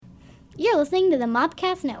You're listening to the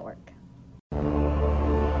Mobcast Network.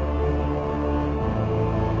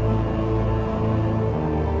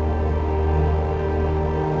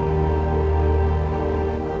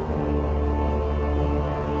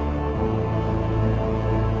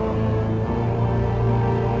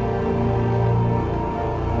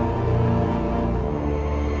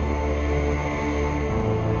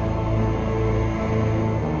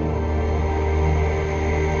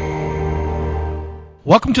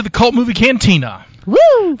 Welcome to the Cult Movie Cantina.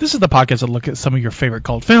 Woo! This is the podcast that look at some of your favorite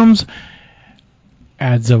cult films,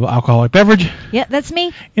 adds of alcoholic beverage, Yeah, that's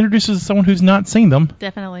me. introduces someone who's not seen them,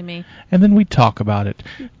 Definitely me. and then we talk about it.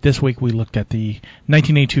 This week we looked at the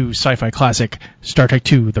 1982 sci-fi classic Star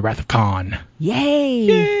Trek II: The Wrath of Khan. Yay!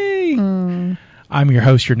 Yay! I'm your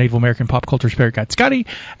host, your Native American pop culture spirit guide, Scotty,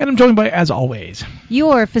 and I'm joined by, as always,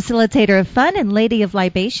 Your facilitator of fun and lady of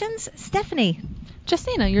libations, Stephanie.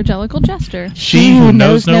 Justina, your jellicle jester. she who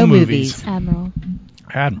knows no movies. Admiral.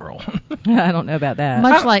 Admiral. I don't know about that.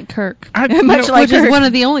 Much like Kirk. Much like Which is Kirk. one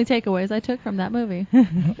of the only takeaways I took from that movie.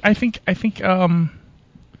 I think it's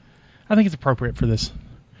appropriate for this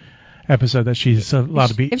episode that she's allowed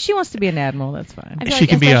to be. If she wants to be an admiral, that's fine. I feel She like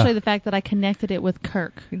can be especially the fact that I connected it with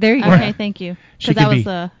Kirk. There you go. Okay, thank you. She Because that could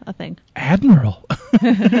was be- a thing. Admiral.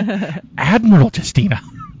 Admiral Justina.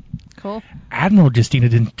 Cool. Admiral Justina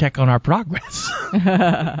didn't check on our progress.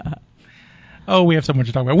 Oh, we have so much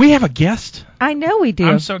to talk about. We have a guest. I know we do.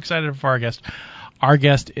 I'm so excited for our guest. Our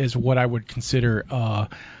guest is what I would consider a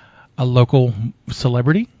local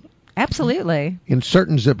celebrity. Absolutely. In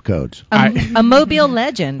certain zip codes. A Mobile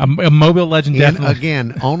legend. A mobile legend, definitely.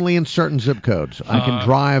 Again, only in certain zip codes. I can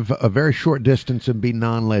drive a very short distance and be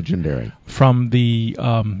non-legendary. From the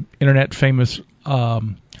internet famous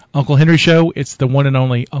Uncle Henry show, it's the one and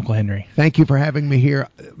only Uncle Henry. Thank you for having me here.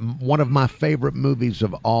 One of my favorite movies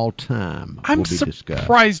of all time I'm will be discussed.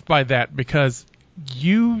 surprised by that because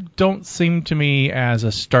you don't seem to me as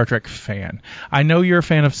a Star Trek fan. I know you're a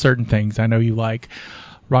fan of certain things. I know you like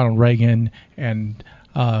Ronald Reagan and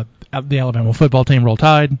the Alabama football team, Roll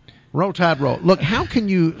Tide. Roll Tide, roll. Look, how can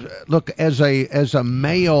you look as a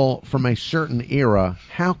male from a certain era?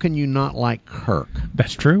 How can you not like Kirk?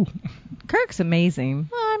 That's true. Kirk's amazing.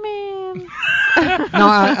 I mean,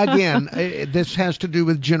 No, this has to do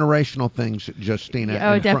with generational things, Justina.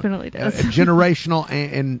 Oh, it And definitely does. Generational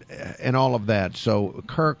and all of that. So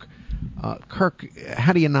Kirk,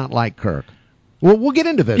 how do you not like Kirk? Well, we'll get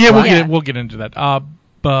into this. Yeah, right? we'll get into that.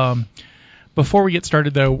 Before we get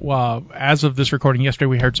started, though, as of this recording yesterday,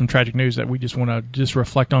 we heard some tragic news that we just want to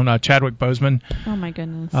reflect on. Chadwick Boseman, oh my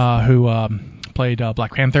goodness. who played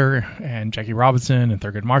Black Panther, and Jackie Robinson and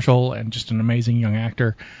Thurgood Marshall, and just an amazing young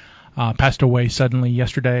actor, passed away suddenly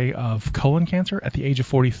yesterday of colon cancer at the age of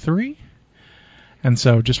 43. And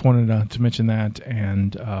so just wanted to mention that,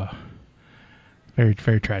 and very,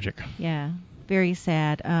 very tragic. Yeah, very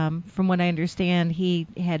sad. From what I understand, he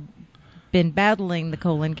had been battling the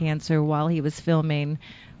colon cancer while he was filming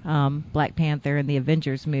Black Panther and the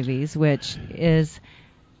Avengers movies, which is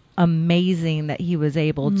amazing that he was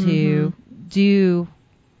able to do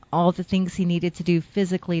all the things he needed to do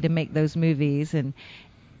physically to make those movies and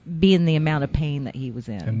be in the amount of pain that he was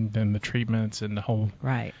in. And then the treatments and the whole...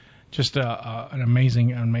 Right. Just an amazing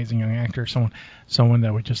young actor. Someone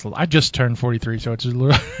that would just... I just turned 43, so it's a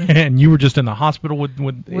little... and you were just in the hospital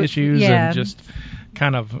with issues yeah. and just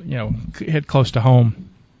kind of, hit close to home.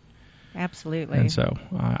 Absolutely. And so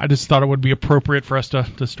I just thought it would be appropriate for us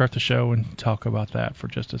to start the show and talk about that for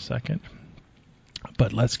just a second.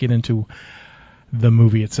 But let's get into the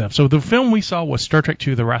movie itself. So the film we saw was Star Trek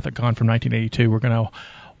II: The Wrath of Khan from 1982. We're going to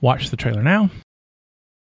watch the trailer now.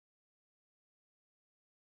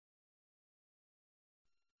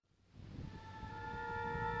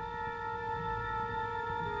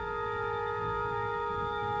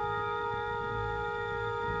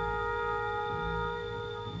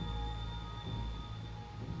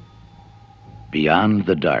 Beyond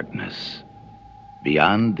the darkness,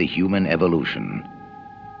 beyond the human evolution,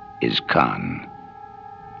 is Khan,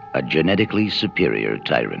 a genetically superior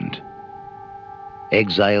tyrant.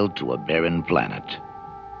 Exiled to a barren planet,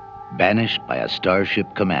 banished by a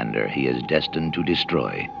starship commander he is destined to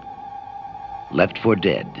destroy. Left for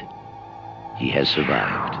dead, he has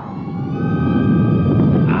survived.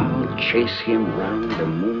 I'll chase him round the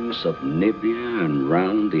moons of Nibia and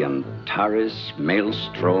round the Antares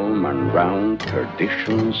maelstrom and round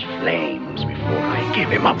perdition's flames before I give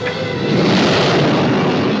him up.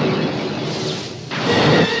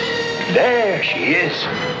 There she is.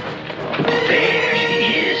 There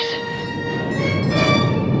she is.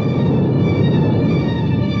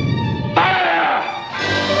 Fire!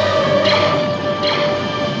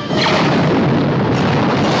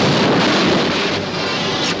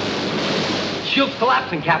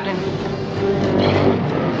 collapsing, Captain.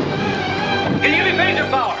 Can you give me phaser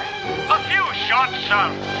power? A few shots,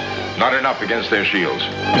 sir. Not enough against their shields.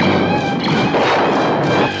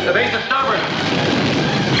 The base is starboard.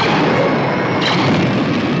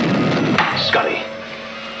 Scotty,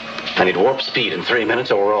 I need warp speed in 3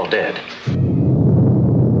 minutes or we're all dead.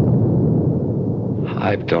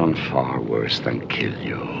 I've done far worse than kill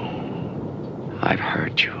you. I've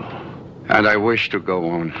hurt you. And I wish to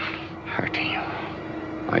go on hurting you.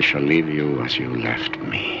 I shall leave you as you left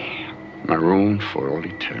me. Marooned for all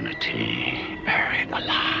eternity. Buried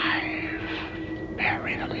alive.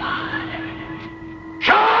 Buried alive.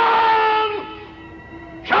 Sean!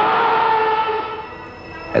 Sean!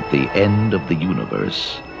 At the end of the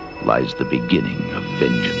universe lies the beginning of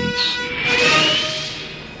vengeance.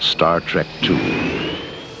 Star Trek II,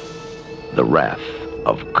 The Wrath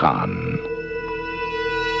of Khan.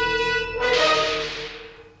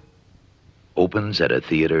 Opens at a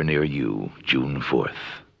theater near you, June 4th.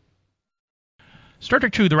 Star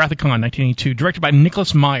Trek II, The Wrath of Khan, 1982, directed by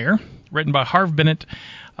Nicholas Meyer, written by Harv Bennett,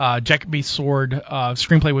 Jacoby Sword.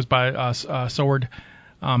 Screenplay was by Sword,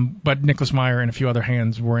 but Nicholas Meyer and a few other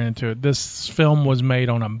hands were into it. This film was made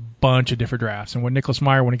on a bunch of different drafts, and when Nicholas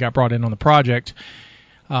Meyer, when he got brought in on the project,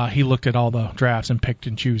 he looked at all the drafts and picked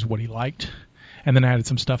and chose what he liked, and then added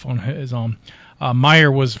some stuff on his own.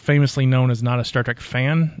 Meyer was famously known as not a Star Trek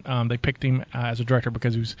fan. They picked him as a director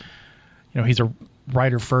because he was, he's a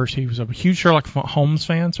writer first. He was a huge Sherlock Holmes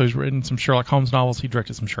fan, so he's written some Sherlock Holmes novels. He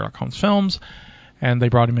directed some Sherlock Holmes films, and they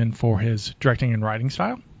brought him in for his directing and writing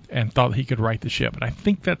style and thought that he could write the ship. And I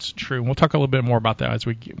think that's true. And we'll talk a little bit more about that as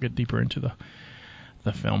we get deeper into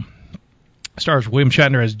the film. Stars William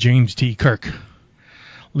Shatner as James T. Kirk.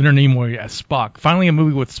 Leonard Nimoy as Spock. Finally a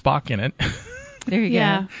movie with Spock in it. There you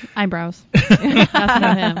go. Eyebrows. That's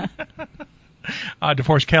not him.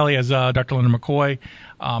 DeForest Kelley as Dr. Leonard McCoy.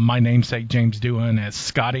 My namesake James Doohan as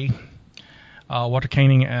Scotty. Walter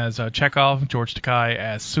Koenig as Chekhov. George Takei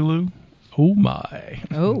as Sulu. Oh my.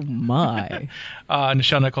 Oh my.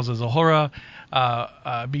 Nichelle Nichols as Uhura.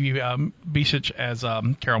 Bibi Bisic as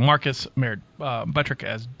Carol Marcus. Merritt Buttrick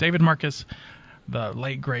as David Marcus. The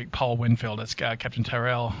late, great Paul Winfield as Captain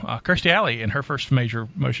Tyrell. Kirstie Alley in her first major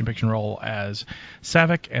motion picture role as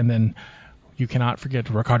Savick. And then you cannot forget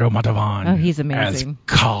Ricardo Montalban. Oh, he's amazing.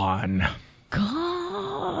 As Khan.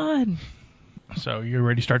 Khan. So, you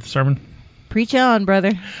ready to start the sermon? Preach on,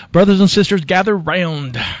 brother. Brothers and sisters, gather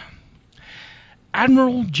round.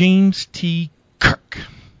 Admiral James T. Kirk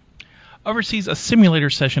oversees a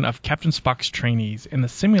simulator session of Captain Spock's trainees. In the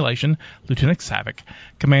simulation, Lieutenant Savick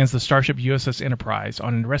commands the starship USS Enterprise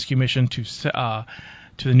on a rescue mission to the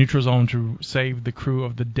neutral zone to save the crew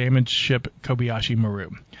of the damaged ship Kobayashi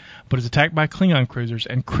Maru, but is attacked by Klingon cruisers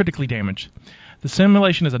and critically damaged. The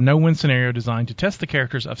simulation is a no-win scenario designed to test the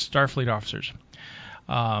characters of Starfleet officers,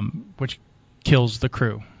 which kills the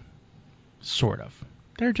crew. Sort of.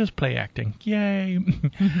 They're just play acting. Yay!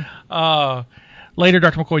 Later,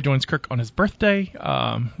 Dr. McCoy joins Kirk on his birthday,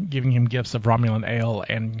 giving him gifts of Romulan ale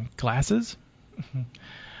and glasses.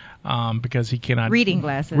 Because he cannot... Reading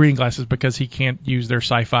glasses. Reading glasses because he can't use their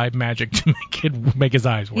sci-fi magic to make his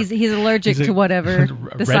eyes work. He's allergic to whatever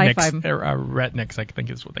the sci-fi... Retinics, I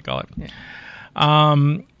think is what they call it. Yeah.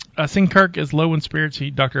 Seeing Kirk is low in spirits,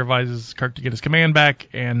 Doctor advises Kirk to get his command back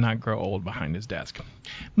and not grow old behind his desk.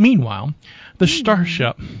 Meanwhile, the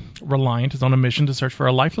starship Reliant is on a mission to search for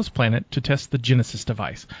a lifeless planet to test the Genesis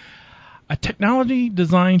device, a technology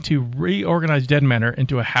designed to reorganize dead matter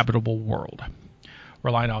into a habitable world.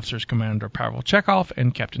 Reliant officers Commander Pavel Chekhov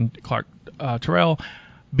and Captain Clark Terrell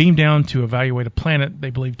beam down to evaluate a planet they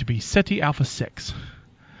believe to be Ceti Alpha 6.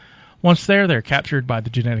 Once there, they're captured by the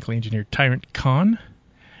genetically engineered tyrant Khan.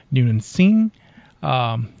 Noonan Singh,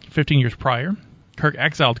 15 years prior, Kirk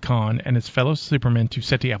exiled Khan and his fellow Supermen to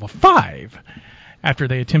Ceti Alpha 5 after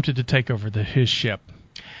they attempted to take over his ship.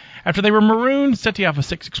 After they were marooned, Ceti Alpha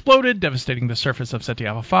 6 exploded, devastating the surface of Ceti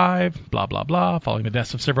Alpha 5, blah, blah, blah, following the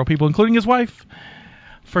deaths of several people, including his wife.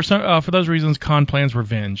 For those reasons, Khan plans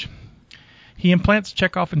revenge. He implants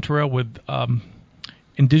Chekhov and Terrell with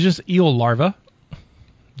indigenous eel larvae.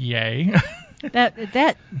 Yay.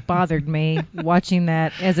 That bothered me watching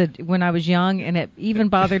that when I was young, and it even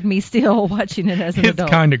bothered me still watching it as an adult.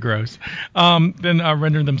 It's kind of gross. Then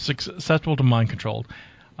rendering them susceptible to mind control,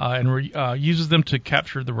 and uses them to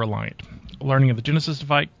capture the Reliant. Learning of the Genesis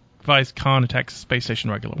device, Khan attacks Space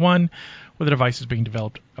Station Regular 1, where the device is being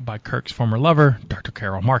developed by Kirk's former lover, Dr.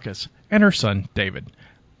 Carol Marcus, and her son, David.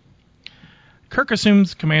 Kirk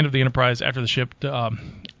assumes command of the Enterprise after the ship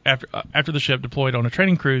deployed on a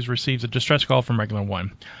training cruise receives a distress call from Regular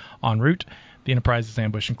 1. En route, the Enterprise is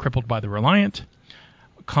ambushed and crippled by the Reliant.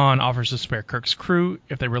 Khan offers to spare Kirk's crew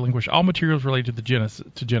if they relinquish all materials related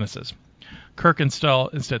to Genesis. Kirk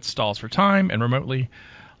instead stalls for time and remotely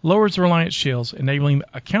lowers the Reliant shields, enabling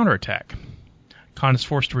a counterattack. Khan is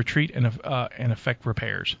forced to retreat and effect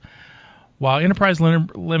repairs. While Enterprise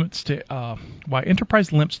limps to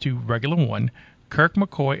Regular One, Kirk,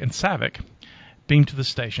 McCoy, and Savick beam to the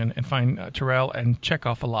station and find Terrell and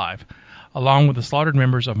Chekhov alive, along with the slaughtered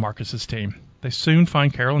members of Marcus's team. They soon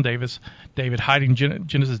find Carol and David hiding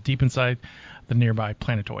Genesis deep inside the nearby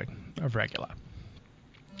planetoid of Regula.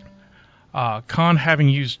 Khan, having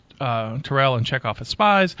used Terrell and Chekhov as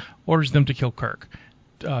spies, orders them to kill Kirk.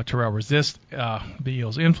 Terrell resists the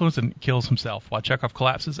eel's influence and kills himself, while Chekhov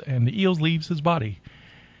collapses and the eel leaves his body.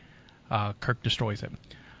 Kirk destroys him.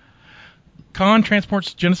 Khan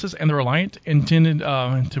transports Genesis and the Reliant, intended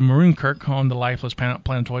to maroon Kirk on the lifeless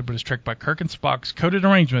planetoid, but is tricked by Kirk and Spock's coded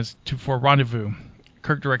arrangements for rendezvous.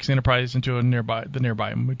 Kirk directs the Enterprise into the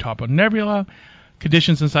nearby Mutapa Nebula.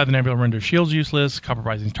 Conditions inside the nebula render shields useless,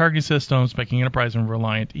 compromising targeting systems, making Enterprise and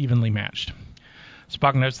Reliant evenly matched.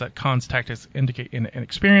 Spock notes that Khan's tactics indicate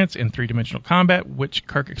inexperience in three-dimensional combat, which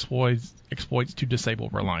Kirk exploits to disable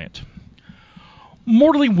Reliant.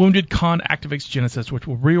 Mortally wounded, Khan activates Genesis, which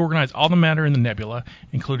will reorganize all the matter in the nebula,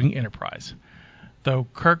 including Enterprise. Though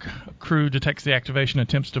Kirk crew detects the activation and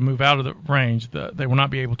attempts to move out of the range, they will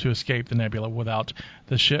not be able to escape the nebula without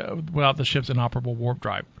the ship's inoperable warp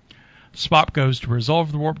drive. Spock goes to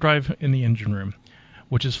resolve the warp drive in the engine room,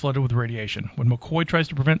 which is flooded with radiation. When McCoy tries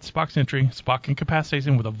to prevent Spock's entry, Spock incapacitates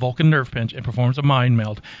him with a Vulcan nerve pinch and performs a mind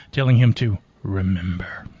meld, telling him to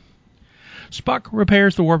remember. Spock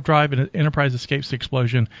repairs the warp drive and Enterprise escapes the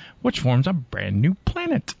explosion, which forms a brand new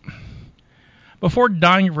planet. Before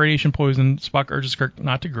dying of radiation poison, Spock urges Kirk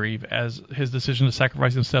not to grieve, as his decision to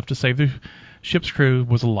sacrifice himself to save the ship's crew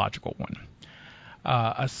was a logical one.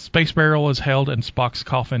 A space barrel is held and Spock's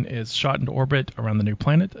coffin is shot into orbit around the new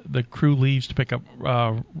planet. The crew leaves to pick up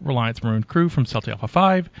Reliant's marooned crew from Celti Alpha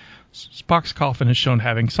 5. Spock's coffin is shown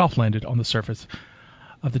having soft landed on the surface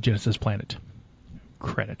of the Genesis planet.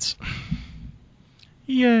 Credits.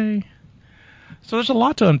 Yay. So there's a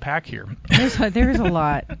lot to unpack here. There's a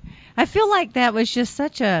lot. I feel like that was just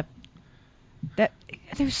such a...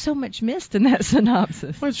 There's so much missed in that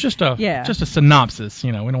synopsis. Well, it's just a synopsis.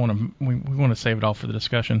 We don't want to. We want to save it all for the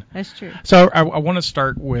discussion. That's true. So I want to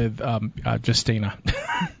start with Justina.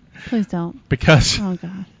 Please don't. Because oh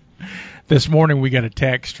god, this morning we got a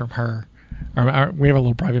text from her. We have a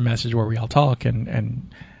little private message where we all talk,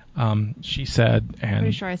 and she said, and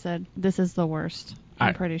pretty sure I said this is the worst.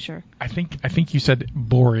 I'm pretty sure. I think you said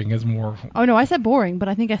boring is more. Oh no, I said boring, but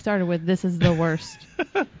I think I started with this is the worst.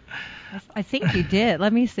 I think you did.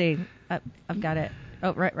 Let me see. I've got it.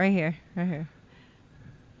 Oh, right here.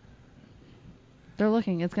 They're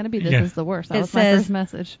looking. It's going to be this is the worst. That was my first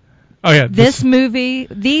message. Oh yeah. These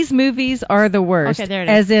movies are the worst. Okay, there it is.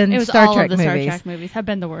 As in Star Trek movies. Star Trek movies have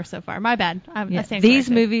been the worst so far. My bad. These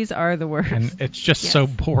movies are the worst. And it's just so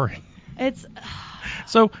boring. It's.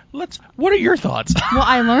 So what are your thoughts? Well,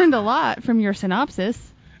 I learned a lot from your synopsis.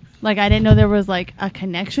 Like, I didn't know there was, like, a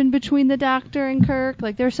connection between the Doctor and Kirk.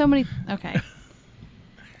 Like, there's so many... Okay.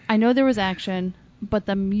 I know there was action, but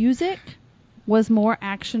the music was more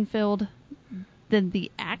action-filled than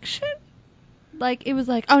the action? Like, it was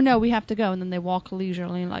like, oh, no, we have to go. And then they walk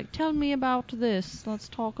leisurely and, like, tell me about this. Let's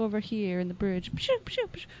talk over here in the bridge.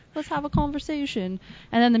 Let's have a conversation.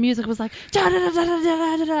 And then the music was like,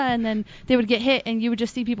 da-da-da-da-da-da-da-da. And then they would get hit, and you would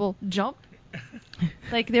just see people jump.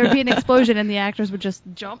 Like, there would be an explosion and the actors would just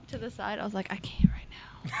jump to the side. I was like, I can't right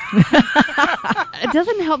now. It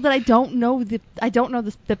doesn't help that I don't know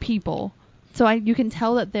the people. So you can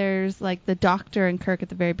tell that there's, like, the Doctor and Kirk at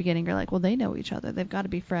the very beginning are like, well, they know each other. They've got to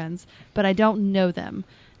be friends. But I don't know them.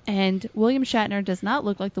 And William Shatner does not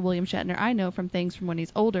look like the William Shatner I know from things from when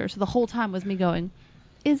he's older. So the whole time was me going,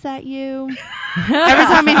 is that you? Every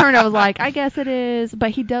time he heard it, I was like, I guess it is.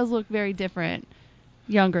 But he does look very different,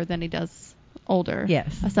 younger than he does older.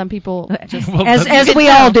 Yes. Some people just as we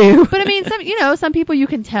all do. But I mean, some people you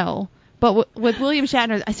can tell. But with William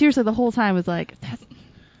Shatner, I seriously the whole time was like,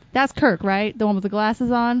 that's Kirk, right? The one with the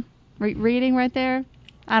glasses on, reading right there.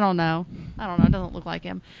 I don't know. It doesn't look like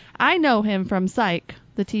him. I know him from Psych,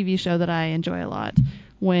 the TV show that I enjoy a lot.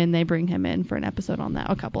 When they bring him in for an episode on that,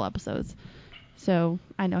 a couple episodes. So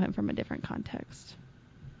I know him from a different context.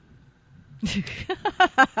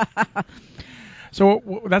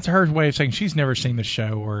 So that's her way of saying she's never seen the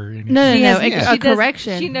show or anything. No. A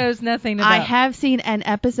correction. She knows nothing about. I have seen an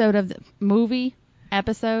episode of the movie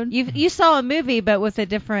episode. You saw a movie, but with a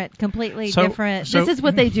completely different. This is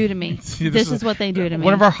what they do to me. This is what they do to me.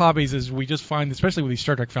 One of our hobbies is we just find, especially with these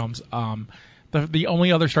Star Trek films, The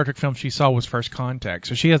only other Star Trek film she saw was First Contact,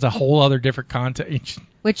 so she has a whole other different context.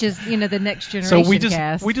 Which is, the Next Generation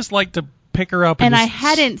cast. we just like to pick her up. And just I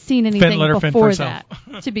hadn't seen anything before that,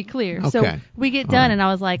 herself. to be clear. Okay. So we get done, and I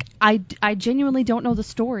was like, I genuinely don't know the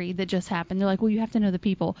story that just happened. They're like, well, you have to know the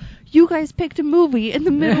people. You guys picked a movie in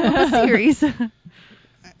the middle of a series.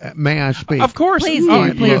 May I speak? Of course. Please do. All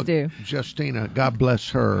right, Please look, do. Justina, God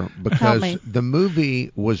bless her, Help because me. the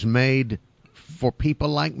movie was made for people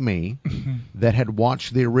like me that had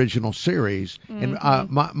watched the original series. And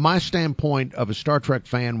my standpoint of a Star Trek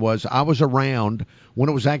fan was I was around when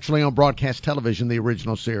it was actually on broadcast television, the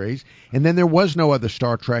original series, and then there was no other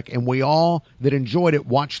Star Trek, and we all that enjoyed it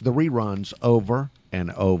watched the reruns over and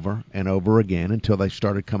over and over again until they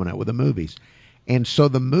started coming out with the movies. And so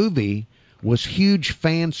the movie was huge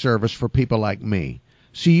fan service for people like me.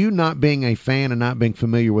 So you not being a fan and not being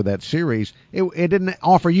familiar with that series, it didn't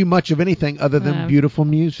offer you much of anything other than beautiful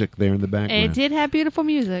music there in the background. It did have beautiful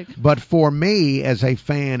music. But for me, as a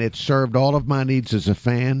fan, it served all of my needs as a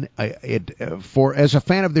fan. As a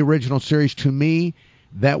fan of the original series, to me,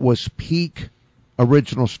 that was peak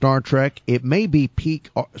original Star Trek. It may be peak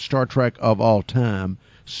Star Trek of all time.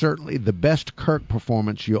 Certainly the best Kirk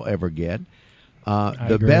performance you'll ever get.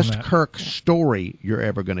 The best Kirk story you're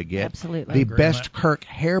ever going to get. Absolutely. The best Kirk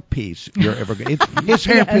hairpiece you're ever going to get. His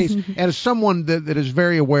hairpiece, and as someone that is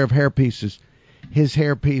very aware of hairpieces, his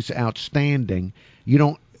hairpiece outstanding.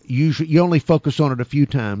 You only focus on it a few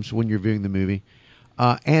times when you're viewing the movie.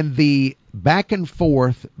 And the back and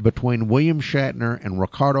forth between William Shatner and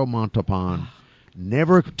Ricardo Montalban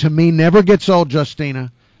never gets old,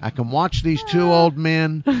 Justina. I can watch these two old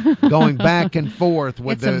men going back and forth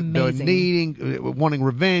with the wanting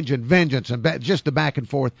revenge and vengeance and just the back and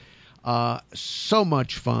forth. So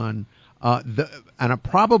much fun.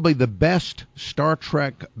 Probably the best Star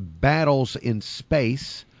Trek battles in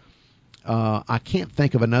space. I can't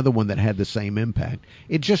think of another one that had the same impact.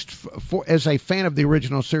 It just, as a fan of the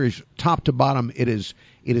original series, top to bottom, it is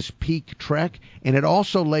peak Trek, and it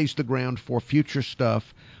also lays the ground for future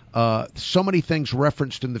stuff. So many things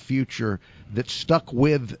referenced in the future that stuck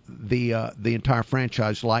with the entire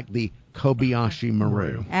franchise, like the Kobayashi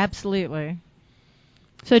Maru. Absolutely.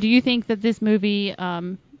 So do you think that this movie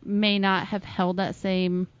may not have held that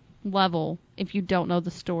same level if you don't know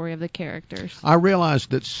the story of the characters? I realized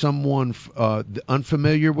that someone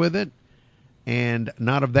unfamiliar with it and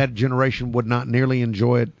not of that generation would not nearly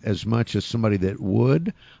enjoy it as much as somebody that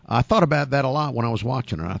would. I thought about that a lot when I was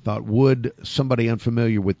watching it. I thought, would somebody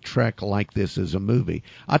unfamiliar with Trek like this as a movie?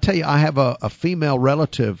 I'll tell you, I have a female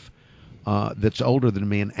relative that's older than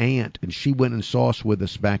me, an aunt, and she went and saw us with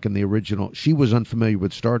us back in the original. She was unfamiliar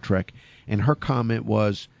with Star Trek, and her comment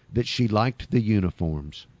was that she liked the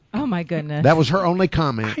uniforms. Oh, my goodness. That was her only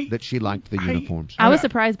comment, that she liked the uniforms. I was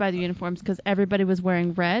surprised by the uniforms because everybody was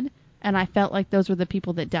wearing red, and I felt like those were the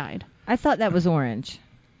people that died. I thought that was orange.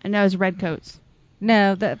 And that was red coats.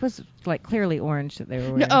 No, that was like clearly orange that they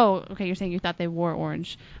were wearing. No, okay, you're saying you thought they wore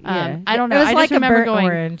orange. Yeah. I don't know. It was I like just remember a burnt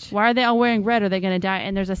orange. Why are they all wearing red? Are they going to die?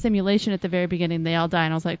 And there's a simulation at the very beginning. They all die.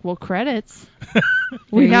 And I was like, well, credits.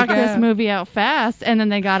 We knocked this movie out fast. And then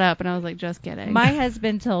they got up, and I was like, just kidding. My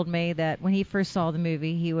husband told me that when he first saw the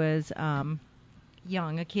movie, he was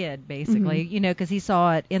young, a kid, basically, because he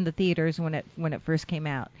saw it in the theaters when it first came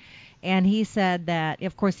out. And he said that,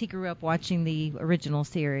 of course, he grew up watching the original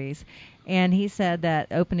series, and he said that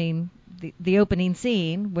the opening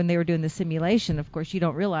scene when they were doing the simulation, of course, you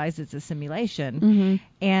don't realize it's a simulation,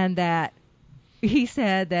 and that he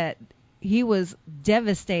said that he was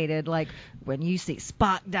devastated, like when you see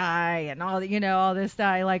Spock die and all this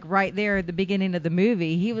die, like right there at the beginning of the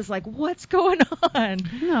movie, he was like, "What's going on?"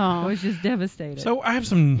 No, I was just devastated. So I have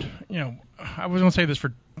some, I was going to say this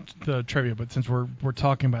for the trivia, but since we're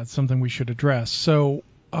talking about something we should address. So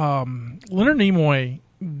Leonard Nimoy,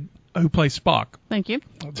 who plays Spock. Thank you.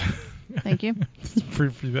 Thank you. for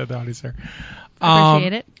the audience there.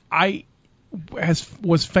 Appreciate it.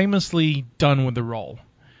 Was famously done with the role.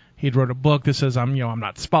 He wrote a book that says I'm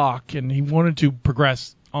not Spock, and he wanted to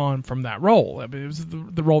progress on from that role. I mean, it was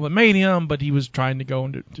the role that made him, but he was trying to go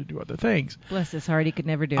and to do other things. Bless his heart, he could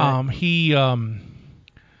never do it. He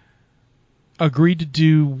agreed to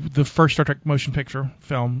do the first Star Trek motion picture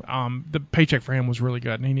film. The paycheck for him was really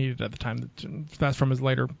good, and he needed it at the time. That's from his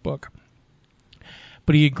later book.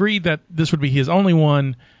 But he agreed that this would be his only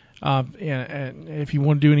one, and if he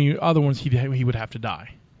wanted to do any other ones, he would have to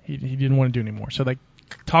die. He didn't want to do any more. So they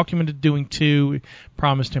talked him into doing 2,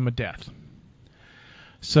 promised him a death.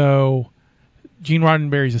 So Gene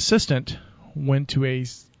Roddenberry's assistant went to a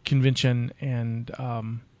convention in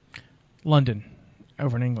London,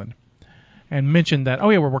 over in England, and mentioned that,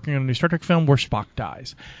 oh yeah, we're working on a new Star Trek film where Spock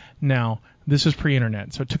dies. Now, this is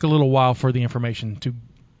pre-internet, so it took a little while for the information to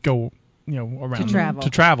go, around to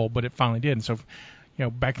travel, but it finally did. And so,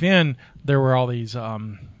 back then there were all these,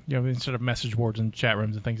 instead of message boards and chat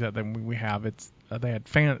rooms and things that we have, they had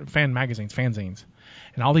fan magazines, fanzines,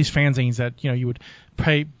 and all these fanzines that you would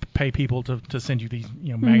pay people to send you these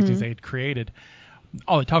magazines they had created.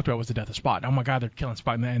 All they talked about was the death of Spock. Oh my God, they're killing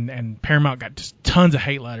Spock, and Paramount got just tons of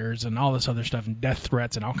hate letters and all this other stuff and death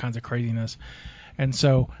threats and all kinds of craziness, and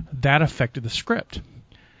so that affected the script.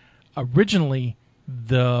 Originally,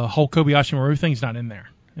 the whole Kobayashi Maru thing's not in there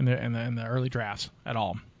in the early drafts at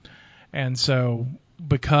all, and so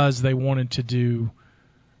because they wanted to do,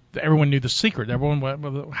 everyone knew the secret.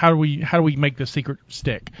 Everyone, how do we make the secret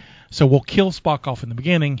stick? So we'll kill Spock off in the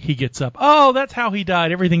beginning. He gets up. Oh, that's how he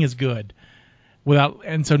died. Everything is good.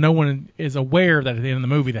 And so no one is aware that at the end of the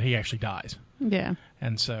movie that he actually dies. Yeah.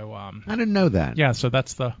 And so I didn't know that. Yeah, so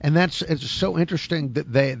it's so interesting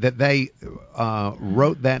that they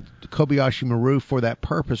wrote that Kobayashi Maru for that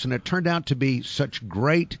purpose, and it turned out to be such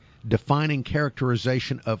great defining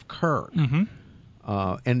characterization of Kirk. Mm-hmm.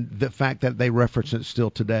 And the fact that they reference it still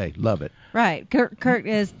today. Love it. Right. Kirk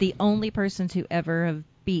is the only person to ever have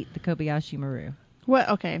beat the Kobayashi Maru. What?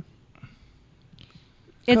 Okay.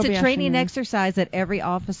 It's a training exercise that every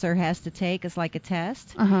officer has to take. It's like a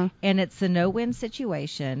test, and it's a no-win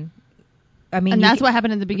situation. I mean, and that's what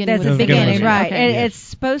happened in the beginning. That's the beginning, right? Okay. And it's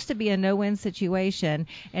supposed to be a no-win situation,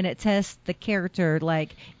 and it tests the character.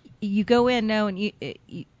 Like, you go in knowing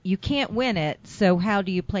you can't win it, so how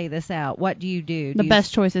do you play this out? What do you do? The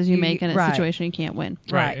best choices you make in a situation you can't win.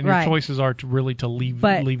 Right, and your choices are to leave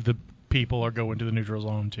the people or go into the neutral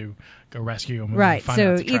zone to go rescue them. Right.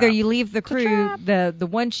 So either you leave the crew, the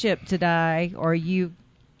one ship to die, or you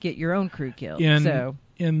get your own crew killed.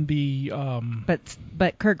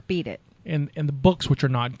 But Kirk beat it. In the books, which are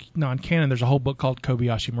non-canon, there's a whole book called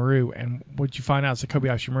Kobayashi Maru, and what you find out is the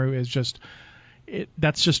Kobayashi Maru is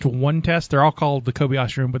that's just one test. They're all called the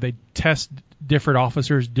Kobayashi Maru, but they test different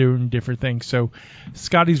officers doing different things. So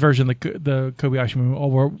Scotty's version, the Kobayashi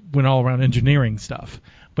Maru, went all around engineering stuff.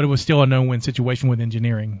 But it was still a no-win situation with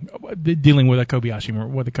engineering, dealing with a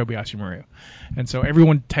Kobayashi Maru. And so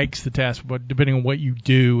everyone takes the test, but depending on what you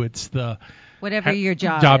do, it's whatever your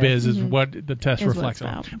job is what the test reflects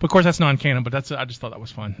on. But of course, that's non-canon. But I just thought that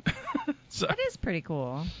was fun. So, it is pretty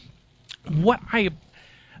cool.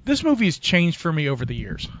 This movie has changed for me over the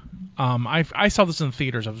years. I saw this in the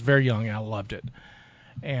theaters. I was very young and I loved it.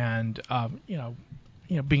 And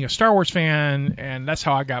being a Star Wars fan, and that's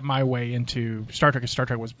how I got my way into Star Trek. Star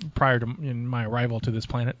Trek was prior to my arrival to this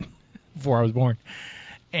planet, before I was born.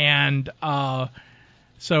 And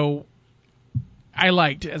so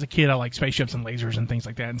as a kid, I liked spaceships and lasers and things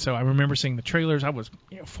like that. And so I remember seeing the trailers. I was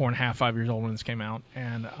 4.5, 5 years old when this came out.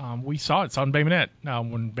 And we saw it. It's on Bay Minette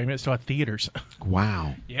when Bay Minette still had theaters.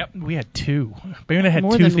 Wow. Yep, we had two. Bay Minette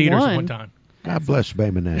had two theaters at one time. God bless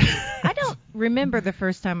Bay Minette. I don't remember the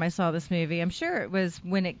first time I saw this movie. I'm sure it was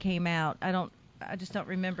when it came out. I just don't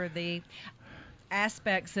remember the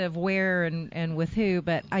aspects of where and with who,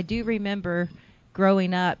 but I do remember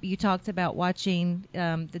growing up. You talked about watching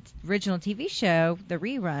the original TV show, the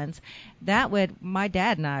reruns. My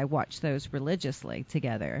dad and I watched those religiously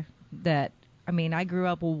together. I grew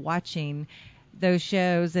up watching those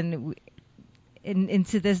shows, and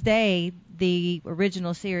to this day, the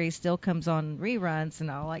original series still comes on reruns, and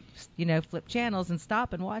I'll flip channels and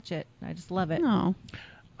stop and watch it. I just love it. Oh.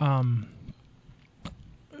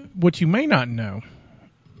 What you may not know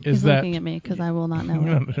is He's that looking at me because I will not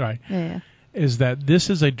know it. Right. Yeah. Is that this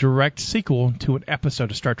is a direct sequel to an episode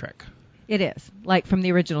of Star Trek. It is, like from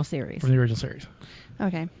the original series.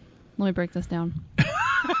 Okay, let me break this down.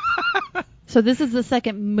 So this is the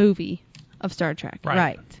second movie of Star Trek.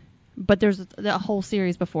 Right. But there's a whole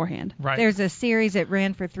series beforehand. Right. There's a series that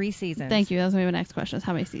ran for 3 seasons. Thank you. That was my next question. Is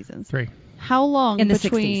how many seasons? 3. How long in the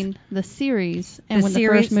between 60s. The series and the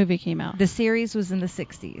first movie came out? The series was in the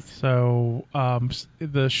 60s. So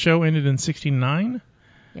the show ended in 1969.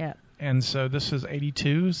 Yeah. And so this is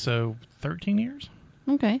 1982, so 13 years.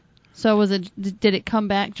 Okay. So did it come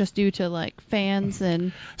back just due to fans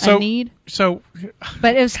and a need?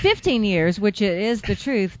 But it was 15 years, which it is the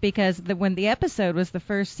truth, because when the episode was the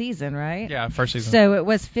first season, right? Yeah, first season. So it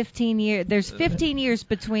was 15 years. There's 15 years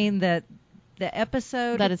between the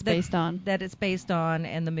episode that it's based on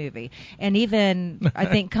and the movie. And even I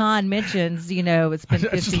think Khan mentions, it's been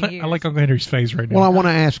 15 years. I like Uncle Henry's face right now. Well, I want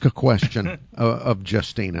to ask a question of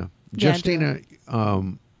Justina. Yeah, Justina,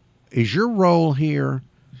 is your role here?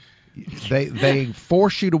 They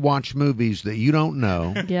force you to watch movies that you don't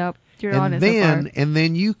know. Yep. You're on And it so far.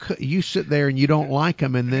 then you sit there and you don't like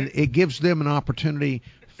them, and then it gives them an opportunity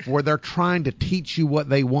where they're trying to teach you what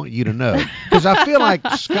they want you to know. Because I feel like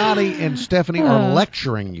Scotty and Stephanie are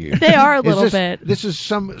lecturing you. They are a little bit. This is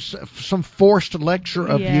some forced lecture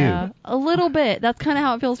of you. A little bit. That's kind of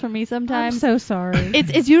how it feels for me sometimes. I'm so sorry.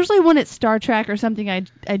 It's usually when it's Star Trek or something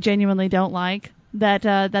I genuinely don't like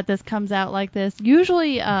that this comes out like this.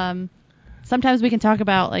 Usually, sometimes we can talk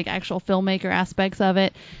about like actual filmmaker aspects of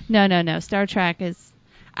it. No. Star Trek is.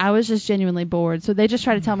 I was just genuinely bored, so they just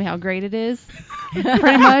try to tell me how great it is,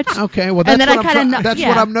 pretty much. Okay, well that's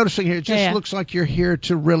what I'm noticing here. It just looks like you're here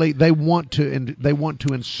to really. They want to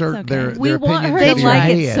insert their we opinions want her in to your like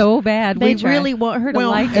head. it so bad. They We try. really want her to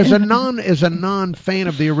like as it. a non fan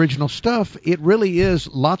of the original stuff, it really is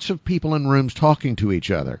lots of people in rooms talking to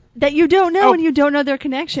each other. That you don't know, and you don't know their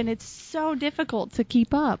connection. It's so difficult to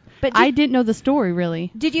keep up. But I didn't know the story really.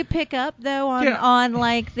 Did you pick up though on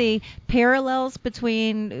like the parallels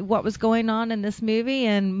between what was going on in this movie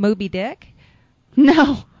and Moby Dick?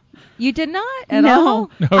 No. You did not at No.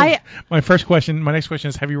 all? No, my next question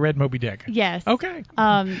is, have you read Moby Dick? Yes. Okay.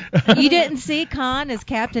 You didn't see Khan as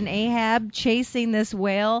Captain Ahab chasing this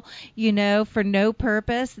whale, for no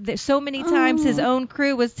purpose. So many times his own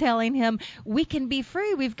crew was telling him, we can be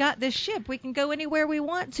free. We've got this ship. We can go anywhere we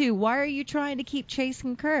want to. Why are you trying to keep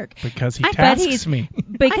chasing Kirk? Because he tasks me.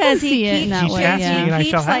 Because see it in that way, tasks me and I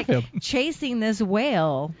shall have him. Chasing this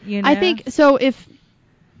whale, I think so.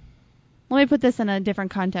 Let me put this in a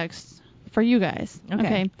different context for you guys.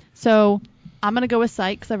 Okay. So I'm going to go with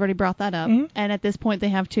Psych because I've already brought that up. Mm-hmm. And at this point, they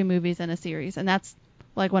have 2 movies and a series. And that's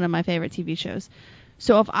like one of my favorite TV shows.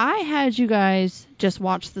 So if I had you guys just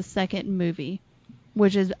watch the second movie,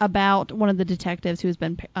 which is about one of the detectives who's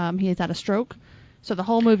been, he has had a stroke. So the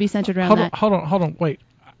whole movie centered around that. Hold on. Wait.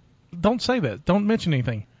 Don't say that. Don't mention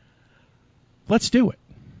anything. Let's do it.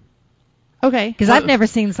 Okay. Because I've never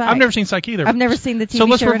seen Psych. I've never seen Psych either. I've never seen the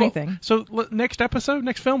TV show or anything. So next episode,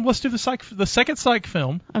 next film, let's do the second Psych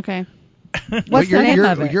film. Okay. What's the name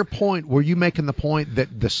of it? Your point, were you making the point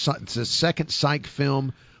that the second Psych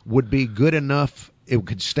film would be good enough, it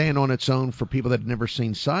could stand on its own for people that had never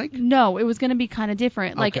seen Psych? No, it was going to be kind of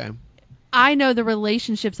different. Like, I know the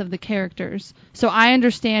relationships of the characters, so I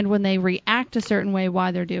understand when they react a certain way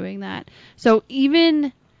why they're doing that. So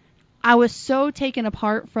even I was so taken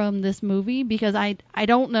apart from this movie because I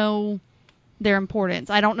don't know their importance.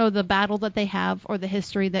 I don't know the battle that they have or the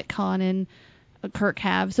history that Khan and Kirk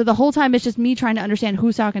have. So the whole time it's just me trying to understand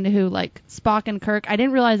who's talking to who, like Spock and Kirk. I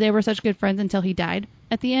didn't realize they were such good friends until he died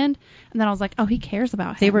at the end. And then I was like, oh, he cares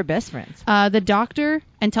about him. They were best friends. The doctor,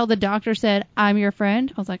 until the doctor said, I'm your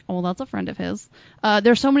friend, I was like, oh, that's a friend of his.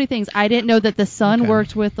 There's so many things. I didn't know that the son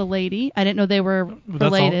worked with the lady. I didn't know they were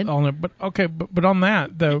related. But on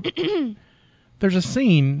that, though, there's a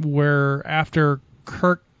scene where after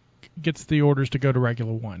Kirk gets the orders to go to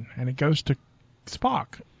Regular One, and it goes to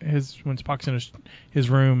Spock, when Spock's in his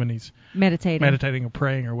room and he's meditating or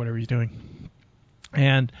praying or whatever he's doing.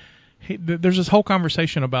 And there's this whole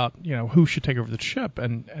conversation about, who should take over the ship,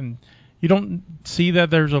 and you don't see that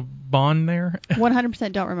there's a bond there.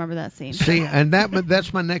 100% don't remember that scene. See, and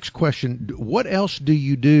that's my next question. What else do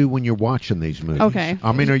you do when you're watching these movies? Okay.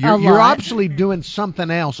 I mean, you're obviously doing something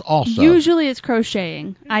else also. Usually it's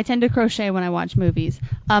crocheting. I tend to crochet when I watch movies.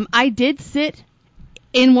 I did sit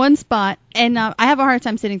in one spot, and I have a hard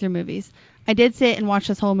time sitting through movies. I did sit and watch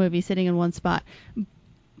this whole movie sitting in one spot.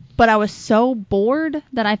 But I was so bored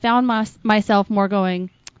that I found myself more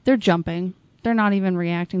going, they're jumping. They're not even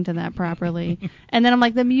reacting to that properly. And then I'm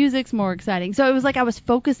like, the music's more exciting. So it was like I was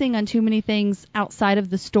focusing on too many things outside of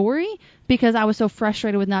the story because I was so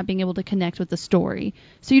frustrated with not being able to connect with the story.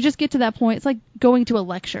 So you just get to that point. It's like going to a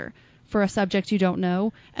lecture for a subject you don't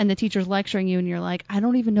know, and the teacher's lecturing you, and you're like, I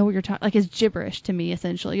don't even know what you're talking. Like, it's gibberish to me,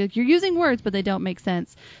 essentially. Like, you're using words, but they don't make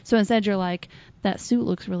sense. So instead, you're like, that suit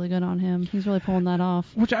looks really good on him. He's really pulling that off.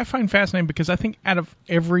 Which I find fascinating because I think out of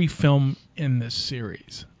every film in this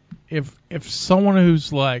series, if someone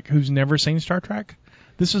who's never seen Star Trek,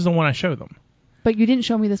 this is the one I show them. But you didn't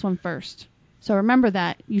show me this one first. So remember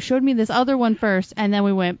that. You showed me this other one first, and then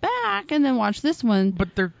we went back and then watched this one.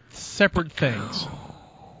 But they're separate things.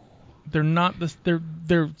 They're not this.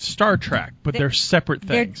 They're Star Trek, but they're separate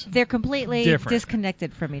things. They're completely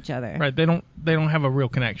disconnected from each other. Right. They don't have a real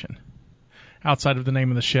connection outside of the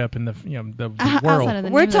name of the ship and the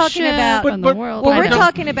world. We're talking about the world. Well, we're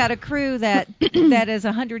talking about a crew that is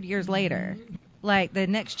 100 years later. Like the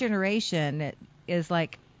next generation is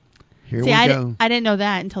like Here See, we I go. I didn't know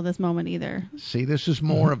that until this moment either. See, this is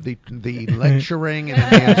more of the lecturing and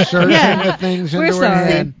the insertion of things into her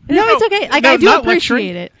head. No, it's okay. Like, No, I do not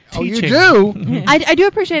appreciate it. Oh, you Teaching. do? I do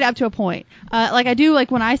appreciate it up to a point. Like, I do,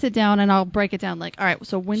 like, when I sit down and I'll break it down, like, all right,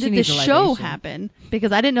 so when She did the needs a show libation. happen?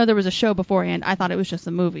 Because I didn't know there was a show beforehand. I thought it was just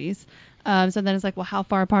the movies. So then it's like, well, how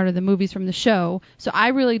far apart are the movies from the show? So I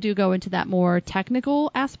really do go into that more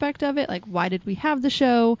technical aspect of it. Like, why did we have the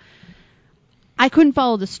show? I couldn't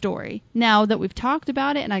follow the story. Now that we've talked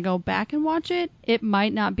about it and I go back and watch it, it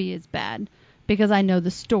might not be as bad because I know the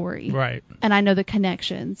story. Right. And I know the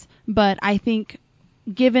connections. But I think,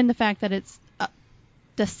 given the fact that it's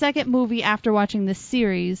the second movie after watching this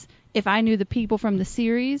series, if I knew the people from the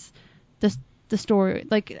series, the story,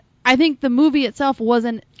 like, I think the movie itself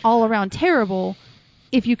wasn't all around terrible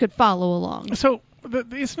if you could follow along. So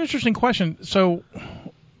it's an interesting question. So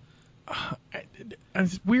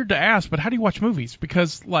it's weird to ask, but how do you watch movies?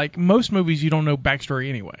 Because, like, most movies, you don't know backstory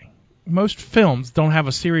anyway. Most films don't have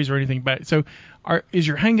a series or anything back. So is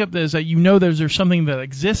your hang up is that you know there's something that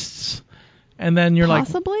exists, and then you're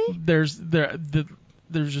Possibly? like, there's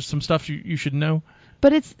just some stuff you should know.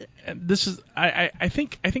 But it's And this is I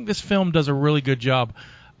think this film does a really good job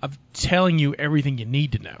of telling you everything you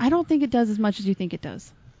need to know. I don't think it does as much as you think it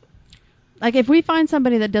does. Like, if we find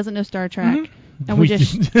somebody that doesn't know Star Trek, and we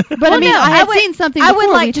just... But Well, I mean, no, I I had would- seen something I before. would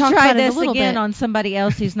We like to talked try about it a this little again bit. on somebody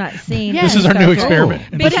else who's not seen. Yes. This is our Star new Trek. experiment.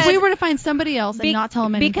 But if we were to find somebody else and not tell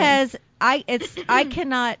them anything... Because I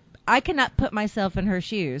cannot put myself in her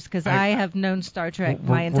shoes because I have known Star Trek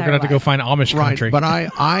my We're entire gonna have to go life. find Amish Right, country. but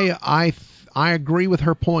I agree with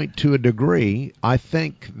her point to a degree. I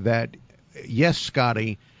think that, yes,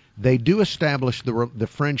 Scotty, they do establish the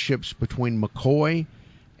friendships between McCoy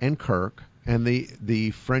and Kirk and the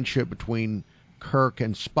friendship between Kirk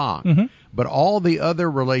and Spock. Mm-hmm. But all the other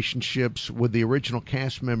relationships with the original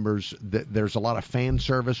cast members, there's a lot of fan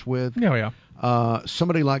service with. yeah.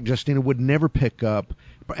 Somebody like Justina would never pick up,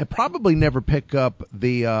 and probably never pick up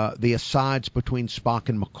the asides between Spock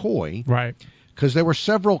and McCoy. Right. Because there were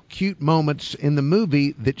several cute moments in the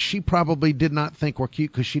movie that she probably did not think were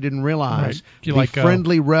cute because she didn't realize Right.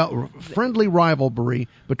 the friendly rivalry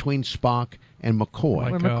between Spock and McCoy.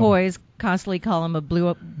 Where Like, McCoy's constantly call him a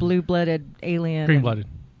blue-blooded alien. Green-blooded.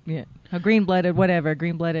 Yeah. A green-blooded, whatever,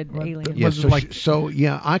 green-blooded alien. Yeah, Was it like- so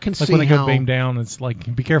I can Like see when they how. go beam down, it's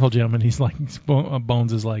like, be careful, Jim. And he's like,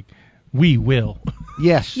 Bones is like, we will.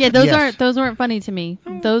 Yes. Yeah, those yes, weren't funny to me.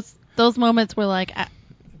 Those moments were like,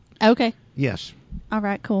 okay, Yes. all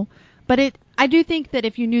right, cool. But I do think that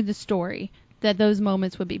if you knew the story, that those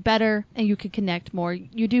moments would be better and you could connect more.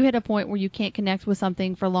 You do hit a point where you can't connect with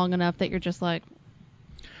something for long enough that you're just like,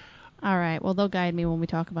 all right, well, they'll guide me when we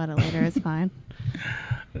talk about it later. It's fine.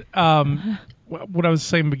 What I was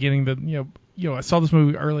saying in the beginning, that you know, I saw this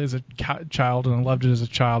movie early as a child, and I loved it as a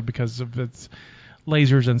child because of its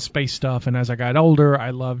lasers and space stuff. And as I got older,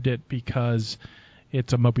 I loved it because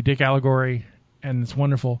it's a Moby Dick allegory, and it's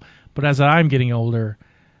wonderful. But as I'm getting older,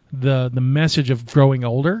 the message of growing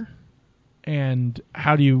older and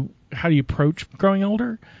how do you approach growing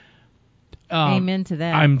older? Amen to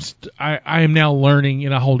that. I am now learning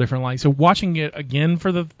in a whole different light. So watching it again for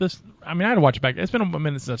I had to watch it back. It's been a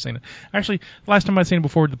minute since I've seen it. Actually, the last time I'd seen it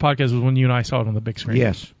before the podcast was when you and I saw it on the big screen.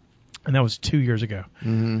 Yes. And that was 2 years ago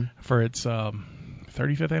for its 35th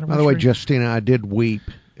anniversary. By the way, Justina, I did weep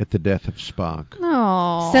at the death of Spock.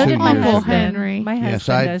 Oh, so did my Uncle husband. Henry. My Yes,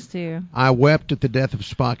 husband does too. I wept at the death of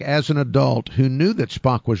Spock as an adult who knew that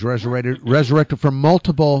Spock was resurrected from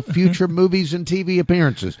multiple future movies and TV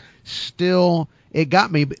appearances. Still, it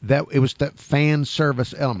got me that it was that fan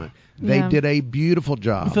service element. They Yeah. did a beautiful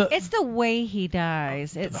job. It's the way he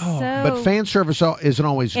dies. It's so. But fan service isn't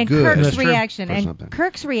always and good. Kirk's That's true. reaction For and something.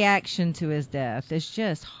 Kirk's reaction to his death is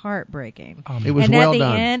just heartbreaking. It was and well at the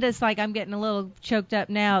done. end, it's like I'm getting a little choked up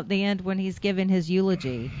now. At the end, when he's giving his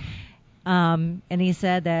eulogy, and he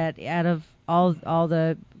said that out of all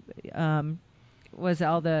the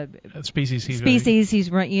species he's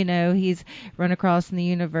run, he's run across in the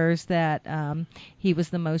universe, that he was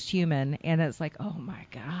the most human, and it's like, oh my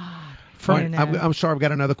God. Right. I'm sorry. I've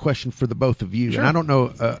got another question for the both of you, Sure. and I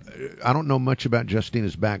don't know much about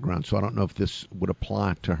Justina's background, so I don't know if this would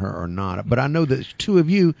apply to her or not. But I know that two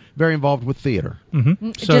of you very involved with theater.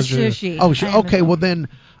 Mm-hmm. Just she. Oh, I am okay. as Well, then,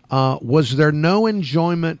 was there no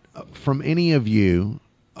enjoyment from any of you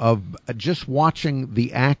of just watching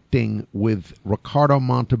the acting with Ricardo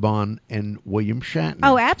Montalban and William Shatner?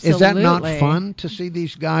 Oh, Is that not absolutely. fun to see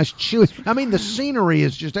these guys chewing? I mean, the scenery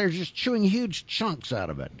is just—they're just chewing huge chunks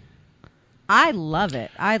out of it. I love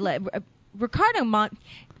it. Ricardo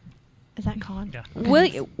Is that Colin?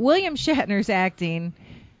 Yeah. William Shatner's acting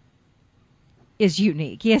is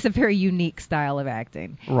unique. He has a very unique style of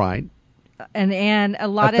acting. Right. And a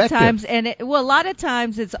lot Effective. of times, a lot of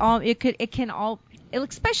times it can all,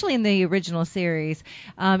 especially in the original series,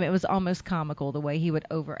 it was almost comical the way he would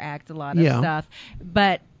overact a lot of stuff.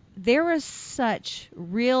 But there was such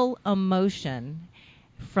real emotion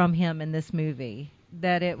from him in this movie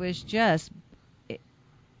that it was just,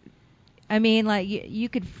 I mean, like you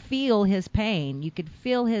could feel his pain, you could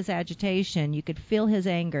feel his agitation, you could feel his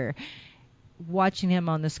anger watching him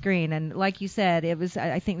on the screen. And like you said,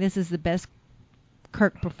 I think this is the best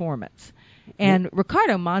Kirk performance. And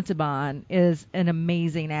Ricardo Montalban is an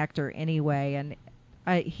amazing actor anyway, and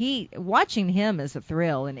watching him is a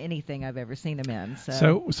thrill in anything I've ever seen him in.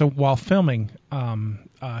 So while filming,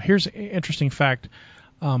 here's an interesting fact: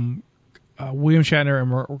 William Shatner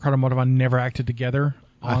and Ricardo Montalban never acted together.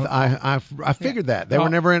 I figured that they were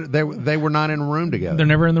never in, they were not in a room together. They're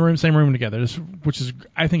never in the same room together, which is,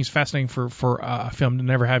 I think, is fascinating for a film to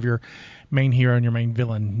never have your main hero and your main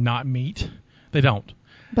villain not meet. They don't.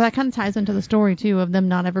 But that kind of ties into the story too of them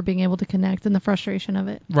not ever being able to connect and the frustration of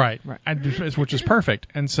it. Right. Which is perfect.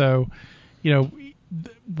 And so,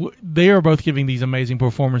 they are both giving these amazing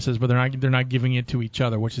performances, but they're not giving it to each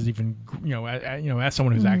other, which is even as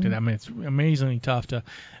someone who's acted, I mean, it's amazingly tough to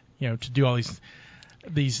do all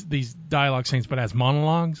these dialogue scenes, but as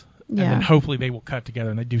monologues, and then hopefully they will cut together,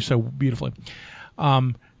 and they do so beautifully.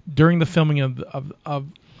 During the filming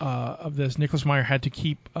of this, Nicholas Meyer had to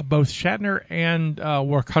keep both Shatner and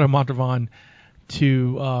Ricardo Montalban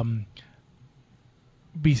to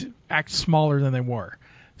act smaller than they were.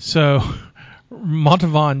 So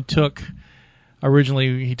Montalban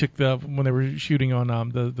originally when they were shooting on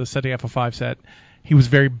the SETI Alpha-5 set, he was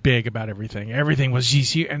very big about everything. Everything was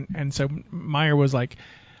GC, and so Meyer was like,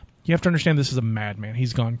 you have to understand this is a madman.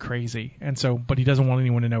 He's gone crazy, but he doesn't want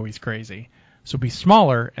anyone to know he's crazy. So be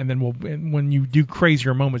smaller, and then when you do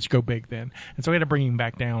crazier moments, go big then. And so we had to bring him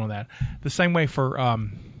back down on that. The same way for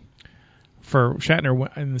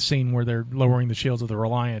Shatner in the scene where they're lowering the shields of the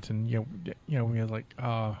Reliant, and he was like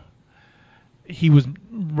he was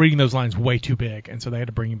reading those lines way too big, and so they had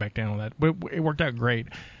to bring him back down on that. But it worked out great.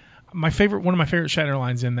 One of my favorite Shatner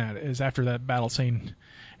lines in that is after that battle scene,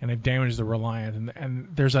 and they've damaged the Reliant, and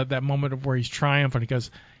there's that moment of where he's triumphant. He goes,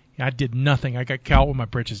 I did nothing. I got caught with my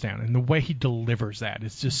britches down. And the way he delivers that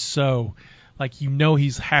is just so,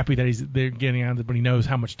 he's happy that they're getting out of it, but he knows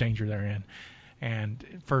how much danger they're in.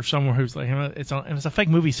 And for someone who's like, it's a fake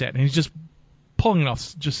movie set, and he's just pulling it off.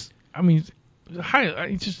 It's just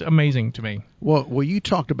amazing to me. Well, you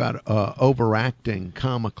talked about overacting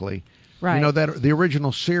comically. Right. That the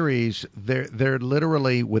original series, they're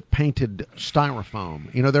literally with painted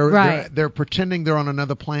styrofoam. They're pretending they're on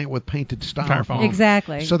another planet with painted styrofoam.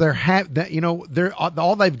 Exactly. So they're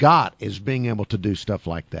all they've got is being able to do stuff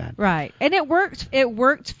like that. Right. And it worked. It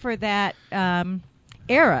worked for that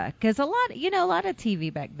era, because a lot of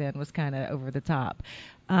TV back then was kind of over the top.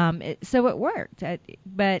 So it worked.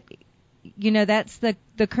 But that's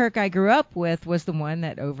the Kirk I grew up with was the one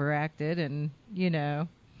that overacted, and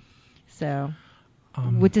So,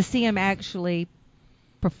 to see him actually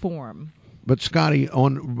perform. But Scotty,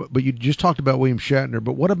 but you just talked about William Shatner.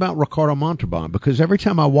 But what about Ricardo Montalban? Because every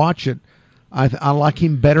time I watch it, I like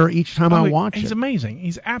him better each time I watch it. He's amazing.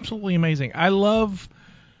 He's absolutely amazing. I love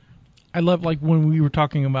like when we were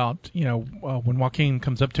talking about when Joaquin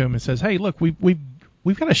comes up to him and says, "Hey, look, we've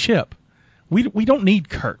got a ship. We don't need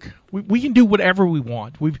Kirk. We can do whatever we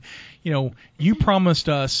want. You promised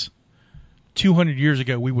us 200 years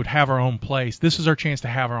ago we would have our own place. This is our chance to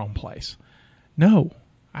have our own place. No,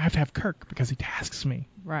 I have to have Kirk because he tasks me.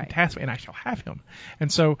 Right. He tasks me, and I shall have him."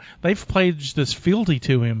 And so they've pledged this fealty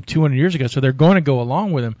to him 200 years ago, so they're going to go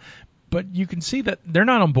along with him. But you can see that they're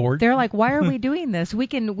not on board. They're like, why are we doing this? We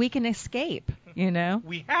can escape,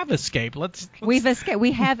 We have escaped. We've escaped.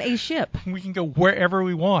 We have a ship. We can go wherever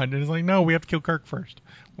we want. And it's like, no, we have to kill Kirk first.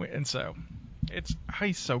 And so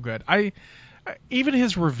he's so good. Even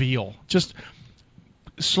his reveal, just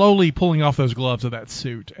slowly pulling off those gloves of that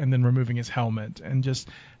suit and then removing his helmet and just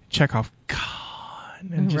Chekhov,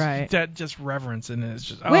 and just that just reverence, and it's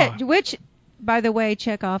just which by the way,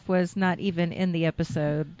 Chekhov was not even in the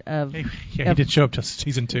episode of. He did show up to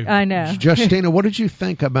season 2. I know. Justina, what did you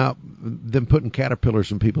think about them putting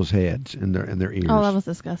caterpillars in people's heads and their ears? Oh, that was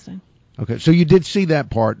disgusting. Okay, so you did see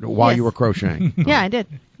that part while you were crocheting. Yeah, I did.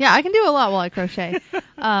 Yeah, I can do a lot while I crochet.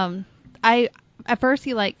 At first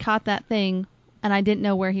he caught that thing, and I didn't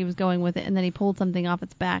know where he was going with it, and then he pulled something off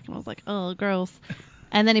its back, and I was like, oh, gross.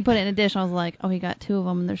 And then he put it in a dish, and I was like, oh, he got 2 of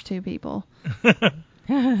them, and there's 2 people.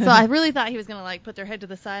 So I really thought he was gonna like put their head to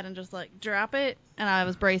the side and just like drop it, and I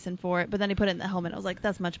was bracing for it. But then he put it in the helmet. I was like,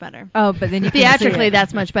 that's much better. Oh, but then you Theatrically,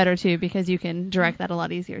 that's much better too, because you can direct that a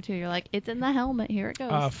lot easier too. You're like, it's in the helmet. Here it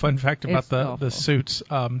goes. Fun fact about the suits: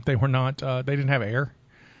 they were not. They didn't have air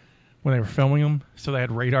when they were filming them, so they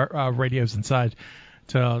had radios inside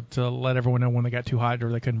to let everyone know when they got too hot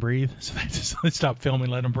or they couldn't breathe. So they stopped filming,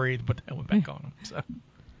 let them breathe, put the helmet back on them. So.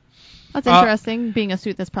 That's interesting. Being a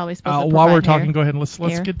suit that's probably supposed to. While we're provide talking, go ahead and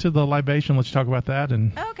let's get to the libation. Let's talk about that.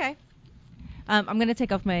 And okay. I'm going to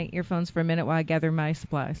take off my earphones for a minute while I gather my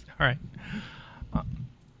supplies. All right.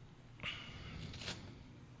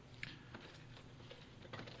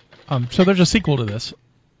 So there's a sequel to this.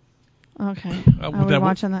 Okay. Are we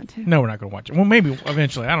watching that too? No, we're not going to watch it. Well, maybe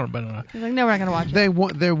eventually. I don't know. He's like, no, we're not going to watch it. They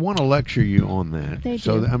want to lecture you on that. They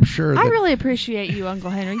so do. I'm sure. I really appreciate you,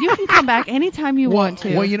 Uncle Henry. You can come back anytime you want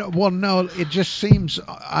to. No. It just seems.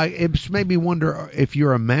 It's made me wonder if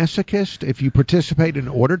you're a masochist, if you participate in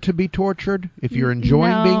order to be tortured, if you're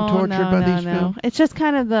enjoying being tortured by these films. It's just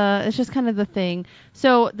kind of the thing.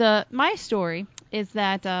 So my story is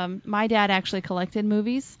that my dad actually collected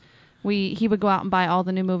movies. He would go out and buy all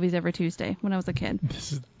the new movies every Tuesday when I was a kid.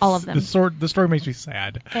 All of them. The story makes me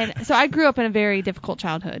sad. And so I grew up in a very difficult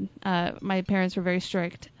childhood. My parents were very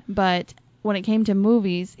strict, but when it came to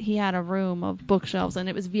movies, he had a room of bookshelves, and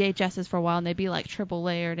it was VHSs for a while, and they'd be like triple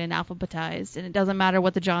layered and alphabetized, and it doesn't matter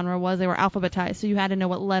what the genre was, they were alphabetized, so you had to know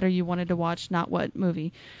what letter you wanted to watch, not what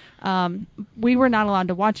movie. We were not allowed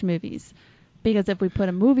to watch movies, because if we put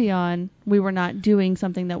a movie on, we were not doing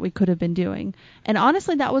something that we could have been doing. And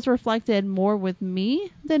honestly, that was reflected more with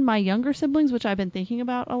me than my younger siblings, which I've been thinking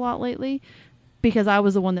about a lot lately, because I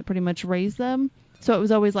was the one that pretty much raised them. So it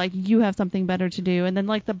was always like, you have something better to do. And then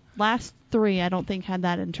like the last three, I don't think had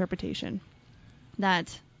that interpretation,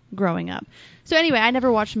 that growing up. So anyway, I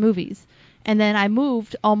never watched movies. And then I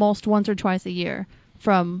moved almost once or twice a year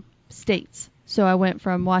from states. So I went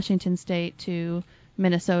from Washington State to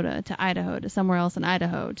Minnesota to Idaho to somewhere else in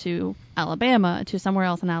Idaho to Alabama to somewhere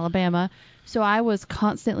else in Alabama. So I was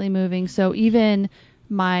constantly moving. So even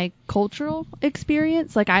my cultural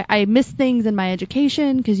experience, like I missed things in my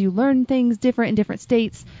education because you learn things different in different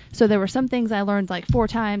states. So there were some things I learned like 4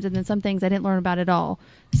 times, and then some things I didn't learn about at all.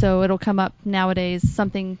 So it'll come up nowadays,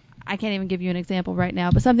 something, I can't even give you an example right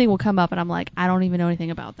now, but something will come up and I'm like, I don't even know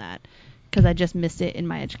anything about that because I just missed it in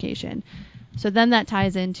my education. So then that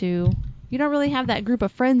ties into, you don't really have that group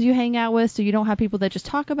of friends you hang out with, so you don't have people that just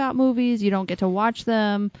talk about movies. You don't get to watch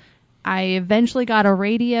them. I eventually got a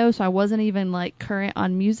radio, so I wasn't even like current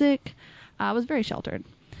on music. I was very sheltered.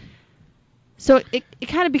 So it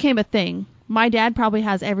kind of became a thing. My dad probably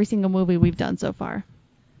has every single movie we've done so far.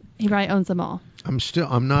 He probably owns them all.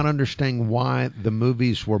 I'm not understanding why the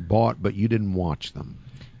movies were bought, but you didn't watch them.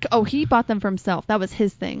 Oh, he bought them for himself. That was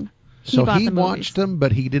his thing. He watched them,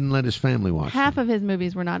 but he didn't let his family watch them. Half of his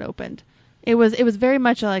movies were not opened. It was very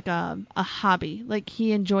much like a hobby. Like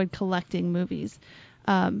he enjoyed collecting movies.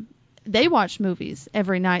 They watched movies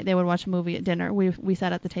every night. They would watch a movie at dinner. We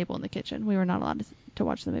sat at the table in the kitchen. We were not allowed to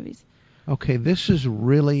watch the movies. Okay, this is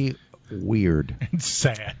really weird. It's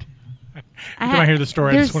sad. When I hear the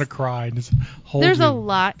story, I just want to cry. There's a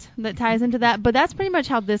lot that ties into that, but that's pretty much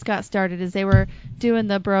how this got started. Is they were doing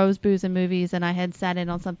the Bros, Booze, and Movies, and I had sat in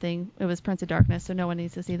on something. It was Prince of Darkness, so no one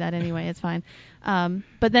needs to see that anyway. It's fine.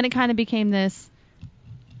 But then it kind of became this.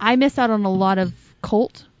 I missed out on a lot of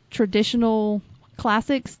cult traditional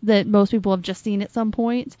classics that most people have just seen at some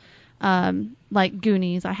point, like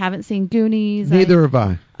Goonies. I haven't seen Goonies. Neither have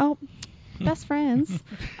I. Oh. Best friends.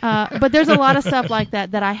 But there's a lot of stuff like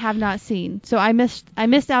that I have not seen. So I missed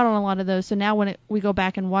out on a lot of those. So now when we go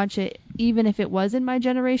back and watch it, even if it was in my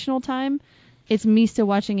generational time, it's me still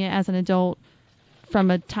watching it as an adult from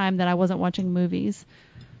a time that I wasn't watching movies.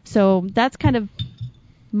 So that's kind of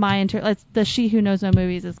my the She Who Knows No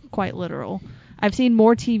Movies is quite literal. I've seen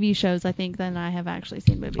more TV shows, I think, than I have actually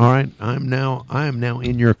seen movies. All right, I am now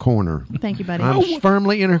in your corner. Thank you, buddy. I'm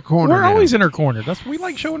firmly in her corner. We're now. always in her corner. We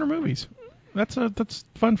like showing her movies. That's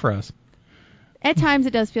fun for us. At times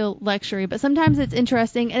it does feel lectury, but sometimes it's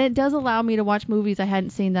interesting, and it does allow me to watch movies I hadn't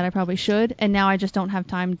seen that I probably should, and now I just don't have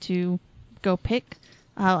time to go pick.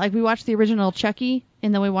 Like we watched the original Chucky,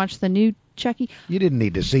 and then we watched the new Chucky. You didn't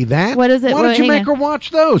need to see that. What is it? Why did you make her watch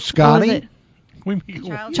those, Scotty?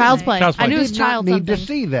 Child's Play. I knew it was Child something. Need to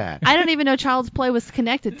see that. I don't even know Child's Play was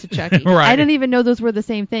connected to Chucky. Right. I didn't even know those were the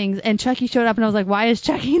same things. And Chucky showed up, and I was like, "Why is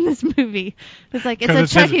Chucky in this movie?" It's like it's a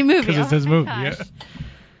Chucky movie. Because it's his movie. Yeah.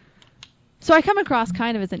 So I come across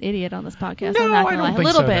kind of as an idiot on this podcast. No, I'm not I gonna don't lie. think A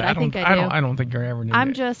little so. bit. I think I do. I don't think you're ever.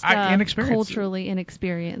 I'm just inexperienced. culturally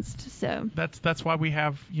inexperienced. So That's why we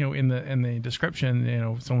have in the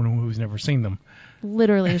description someone who's never seen them.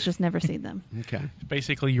 literally has just never seen them. Okay.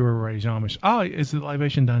 Basically, you were raised Amish. Oh, is the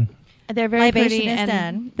libation done? They're very Libation pretty, is and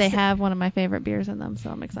done. they have one of my favorite beers in them, so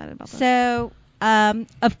I'm excited about that. So,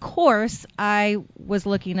 of course, I was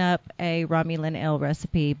looking up a Romulan ale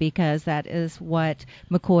recipe because that is what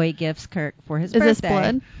McCoy gifts Kirk for his Is birthday. this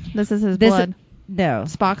blood? This is his blood. No.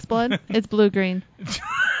 Spock's blood? It's blue-green.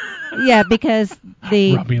 Yeah, because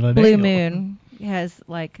the Romulan blue ale. moon has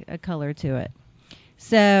like a color to it.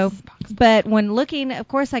 So, but when looking, of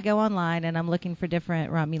course, I go online and I'm looking for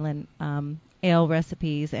different Romulan ale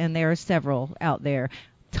recipes, and there are several out there.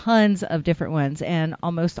 Tons of different ones, and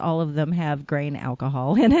almost all of them have grain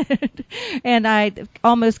alcohol in it. And I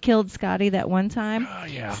almost killed Scotty that one time,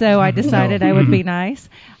 Yeah. so I decided I would be nice.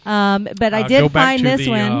 But I did go back find to this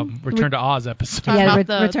the, one. Return to Oz episode. Talking Yeah,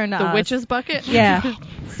 about Return to the Oz. witch's bucket? Yeah.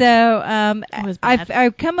 So was bad.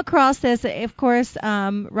 I've come across this. Of course,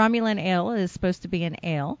 Romulan ale is supposed to be an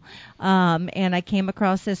ale, and I came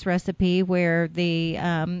across this recipe where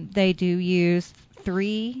they do use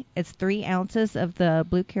 3 ounces of the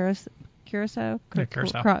blue curacao,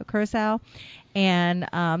 and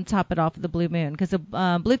top it off with the blue moon, because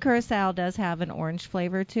the blue curacao does have an orange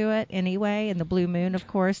flavor to it anyway, and the blue moon, of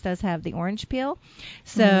course, does have the orange peel.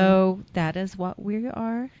 So that is what we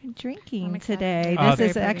are drinking today. Oh,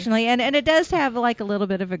 This is actually, and it does have like a little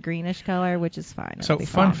bit of a greenish color, which is fine. So, It'll be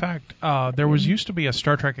fun fine. fact, there was used to be a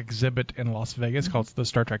Star Trek exhibit in Las Vegas called the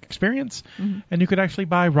Star Trek Experience, and you could actually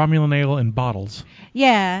buy Romulan ale in bottles.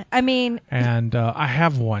 Yeah, I mean, And I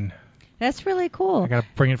have one. that's really cool. I got to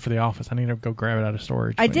bring it for the office. I need to go grab it out of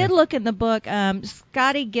storage. I but did yeah. look in the book.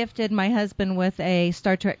 Scotty gifted my husband with a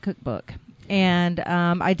Star Trek cookbook, and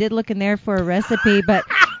I did look in there for a recipe, but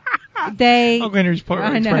they. Uncle Henry's I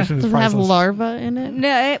know. expression is Does it have priceless. larva in it?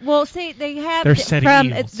 No, well, see, they have They're SETI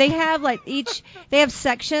eels. They have like they have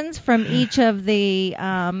sections from each of the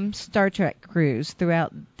Star Trek crews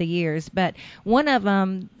throughout the years, but one of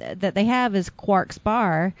them that they have is Quark's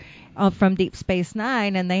Bar from Deep Space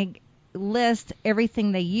Nine, and they list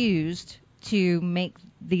everything they used to make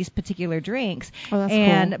these particular drinks. Oh, that's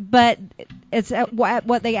cool. But it's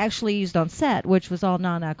what they actually used on set, which was all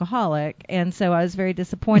non-alcoholic, and so I was very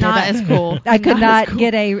disappointed. Not as cool. I could Not as not cool.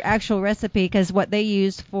 get a actual recipe, because what they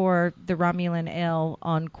used for the Romulan ale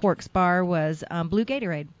on Quark's Bar was blue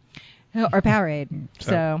Gatorade or Powerade.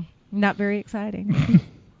 So not very exciting.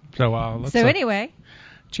 So, let's, Anyway,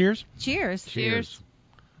 cheers. cheers. Cheers.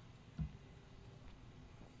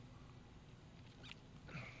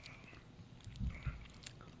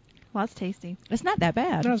 Well, that's tasty. It's not that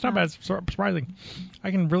bad. No, it's not bad. It's surprising.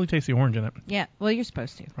 I can really taste the orange in it. Yeah. Well, you're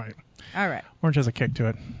supposed to. Right. All right. Orange has a kick to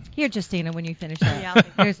it. Here, Justina, when you finish that. Yeah,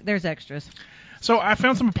 I'll take there's extras. So I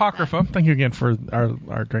found some Apocrypha. Thank you again for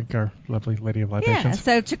our drink, our lovely Lady of Yeah. Libations.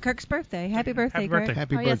 So to Kirk's birthday. Happy birthday, Happy Kirk. birthday.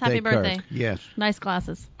 Happy Oh, birthday, yes, happy Kirk. birthday. Yes. Nice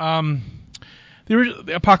glasses.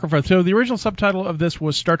 The Apocrypha. So the original subtitle of this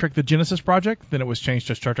was Star Trek: The Genesis Project. Then it was changed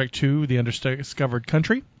to Star Trek II: The Undiscovered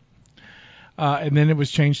Country. And then it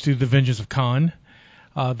was changed to The Vengeance of Khan.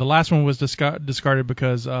 The last one was discarded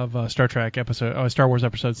because of Star Wars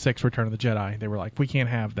Episode 6: Return of the Jedi. They were like, we can't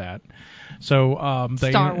have that. So they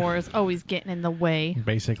Star Wars always getting in the way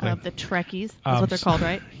basically of the Trekkies. That's what they're called,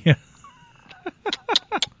 right? Yeah.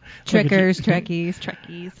 Trickers, Trekkies.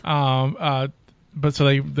 Trekkies. But so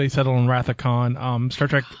they settled on Wrath of Khan. Star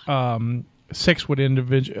Trek 6 would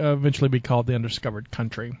eventually be called The Undiscovered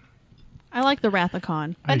Country. I like the Wrath of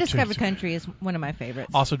Khan. I do Undiscovered too. Country is one of my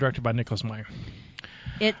favorites. Also directed by Nicholas Meyer.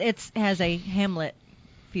 It has a Hamlet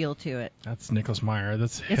feel to it. That's Nicholas Meyer.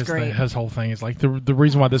 That's It's great. his whole thing is like the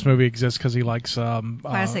reason why this movie exists because he likes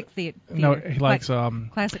Classic theater. No, he likes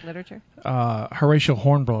classic literature. Horatio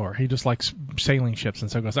Hornblower. He just likes sailing ships, and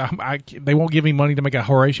so goes. They won't give me money to make a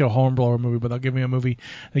Horatio Hornblower movie, but they'll give me a movie.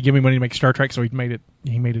 They give me money to make Star Trek, so he made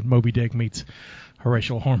it Moby Dick meets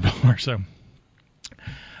Horatio Hornblower. So,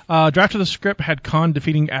 draft of the script had Khan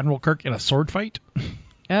defeating Admiral Kirk in a sword fight.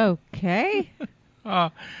 Okay.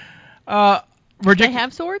 They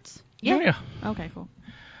have swords? Yeah. Okay, cool.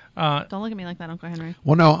 Don't look at me like that, Uncle Henry.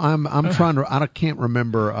 Well, no, I'm trying to. I can't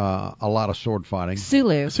remember a lot of sword fighting.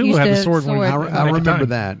 Sulu. Sulu used had the to sword when I At the remember time.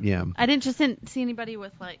 that. Yeah. I didn't see anybody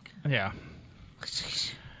with like Yeah.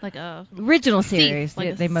 a Original sheath, series. like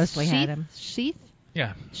a They mostly sheath? had them. Sheath?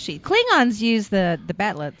 Yeah. Sheath. Klingons use the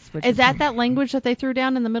batlets. Which Is that language that they threw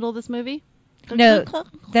down in the middle of this movie? No,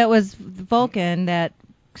 that was Vulcan. That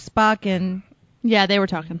Spock and Yeah, they were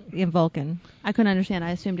talking. Vulcan. I couldn't understand.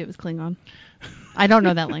 I assumed it was Klingon. I don't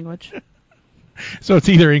know that language. So it's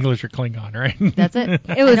either English or Klingon, right? That's it.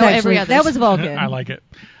 It was I know actually every other. that was Vulcan. I like it.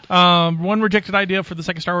 One rejected idea for the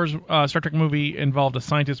second Star Trek movie involved a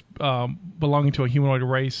scientist belonging to a humanoid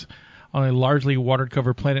race on a largely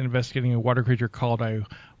water-covered planet investigating a water creature called a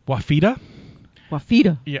Wafida.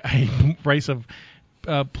 Wafida. Yeah, a race of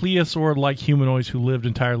plesiosaur-like humanoids who lived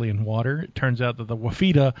entirely in water. It turns out that the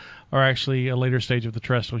Wafida are actually a later stage of the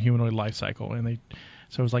terrestrial humanoid life cycle, and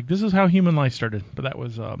so it was like, this is how human life started, but that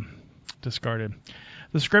was discarded.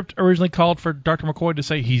 The script originally called for Dr. McCoy to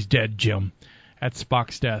say, "He's dead, Jim," at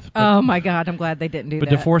Spock's death. Oh my God, I'm glad they didn't do that.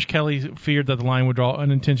 But DeForest Kelley feared that the line would draw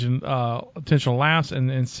intentional laughs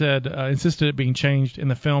and insisted it being changed in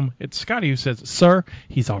the film. It's Scotty who says, "Sir,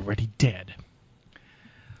 he's already dead."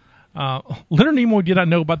 Leonard Nimoy did not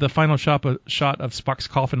know about the final shot of Spock's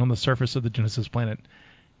coffin on the surface of the Genesis planet.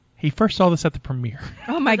 He first saw this at the premiere.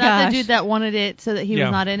 Oh my Was that gosh. the dude that wanted it so that he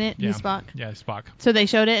was not in it? Yeah. He's Spock? Yeah, Spock. So they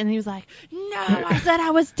showed it, and he was like, no, I said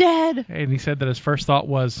I was dead. And he said that his first thought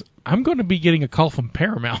was, I'm going to be getting a call from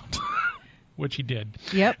Paramount, which he did.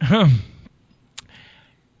 Yep.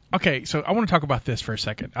 Okay, so I want to talk about this for a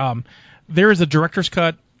second. There is a director's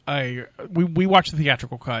cut. We watched the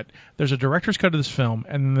theatrical cut. There's a director's cut of this film,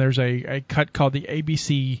 and there's a cut called the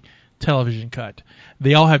ABC television cut.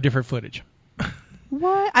 They all have different footage.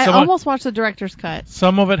 What? I almost watched the director's cut.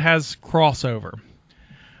 Some of it has crossover.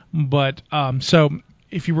 But, so,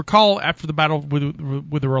 if you recall, after the battle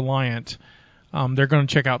with the Reliant, they're going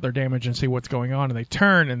to check out their damage and see what's going on, and they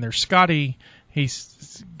turn, and there's Scotty.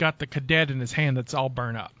 He's got the cadet in his hand that's all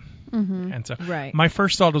burned up. Mm-hmm. And so Right. my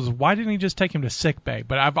first thought was, why didn't he just take him to sick bay?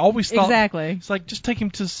 But I've always thought, Exactly. it's like, just take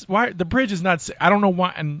him to, why, the bridge is not, I don't know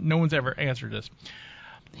why, and no one's ever answered this.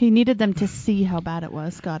 He needed them to see how bad it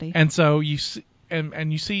was, Scotty. And so you see,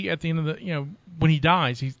 and you see at the end of the, when he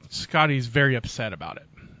dies, Scotty's very upset about it.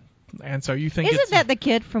 And so you think Isn't that the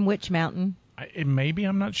kid from Witch Mountain? It may be,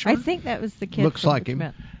 I'm not sure. I think that was the kid. Looks from like Witch him.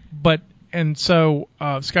 Mountain. But and so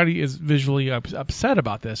Scotty is visually upset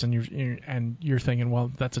about this, and you're thinking,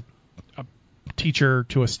 well, that's a teacher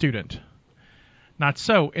to a student. Not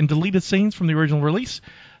so. In deleted scenes from the original release,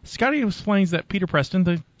 Scotty explains that Peter Preston,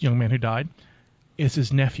 the young man who died, is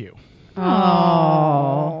his nephew.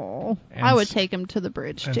 Oh. And I would take him to the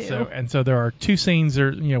bridge, too. So there are two scenes.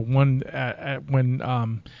 There, one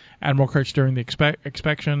when Admiral Kirk's during the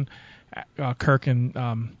inspection, Kirk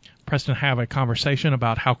and Preston have a conversation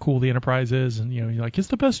about how cool the Enterprise is, and you're like, it's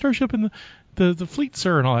the best starship in the fleet,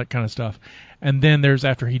 sir, and all that kind of stuff. And then there's,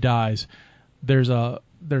 after he dies, there's a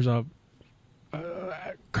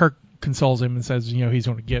Kirk consoles him and says, he's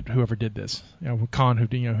going to get whoever did this, Khan, who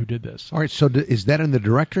did this. All right, so is that in the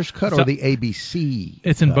director's cut or the ABC?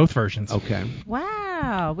 It's in both versions. Okay.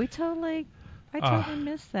 Wow, I totally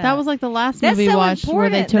missed that. That was like the last That's movie we so watched where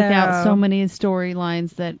they took out though. so many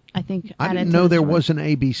storylines that I think I added didn't to know the there story. was an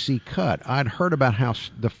ABC cut. I'd heard about how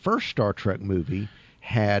the first Star Trek movie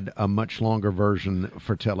had a much longer version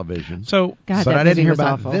for television. So, God, but that I didn't movie hear was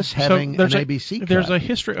about awful. this having an there's ABC cut. There's a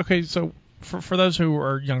history. Okay, so for those who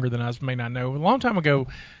are younger than us may not know, a long time ago,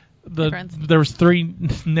 there was 3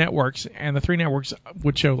 networks, and the 3 networks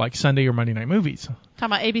would show like Sunday or Monday night movies.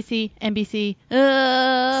 Talking about ABC, NBC,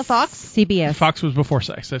 Fox. CBS. Fox was before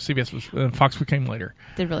sex, so CBS was. Fox came later.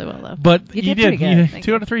 Did really well though. But You you did pretty good. did.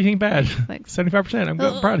 2 out of 3 ain't bad. Thanks. 75%. I'm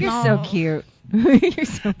proud of you. You're so cute. You're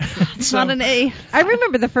so cute. It's not an A. I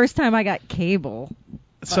remember the first time I got cable.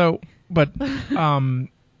 So, but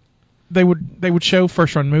they would show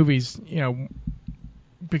first run movies,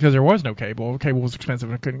 because there was no cable. Cable was expensive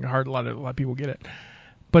and a lot of people get it.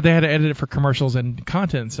 But they had to edit it for commercials and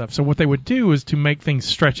content and stuff. So what they would do is, to make things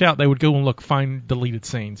stretch out, they would go and find deleted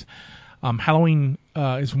scenes. Halloween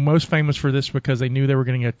is most famous for this because they knew they were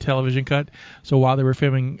getting a television cut. So while they were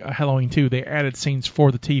filming Halloween 2, they added scenes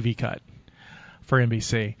for the TV cut for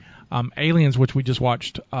NBC. Aliens, which we just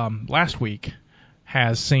watched last week,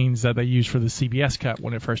 has scenes that they used for the CBS cut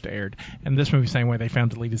when it first aired. And this movie, same way, they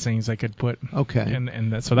found deleted scenes they could put. Okay.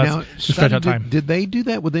 And so that's now, to stretch out time. Did they do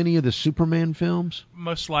that with any of the Superman films?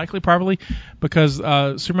 Most likely, probably, because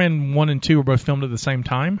Superman 1 and 2 were both filmed at the same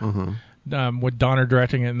time. Uh-huh. With Donner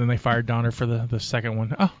directing it, and then they fired Donner for the second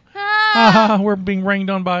one. We're being rained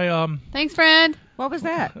on by Thanks, friend. What was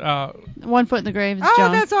that? 1 foot in the grave is Oh,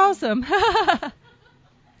 John. that's awesome.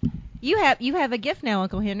 You have a gift now,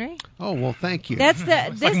 Uncle Henry. Oh, well, thank you. That's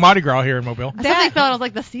it's like Mardi Gras here in Mobile. Something fell out of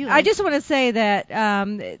like the ceiling. I just want to say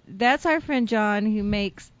that that's our friend John, who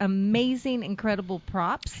makes amazing, incredible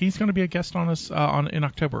props. He's going to be a guest on us in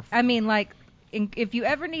October. I mean, if you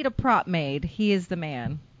ever need a prop made, he is the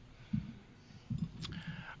man.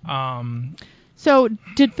 So,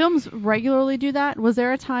 did films regularly do that? Was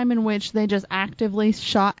there a time in which they just actively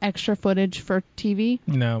shot extra footage for TV?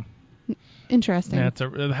 No. Interesting. Yeah,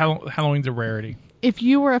 Halloween's a rarity. If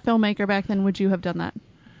you were a filmmaker back then, would you have done that?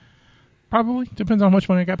 Probably. Depends on how much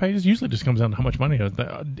money I got paid. It usually just comes down to how much money.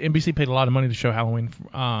 NBC paid a lot of money to show Halloween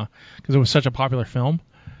because it was such a popular film.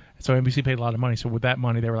 So NBC paid a lot of money. So with that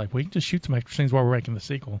money, they were like, we can just shoot some extra scenes while we're making the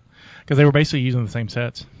sequel. Because they were basically using the same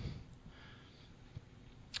sets.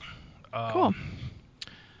 Cool.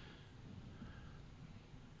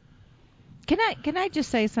 Can I just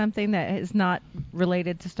say something that is not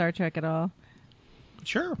related to Star Trek at all?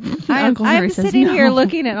 Sure. I'm sitting here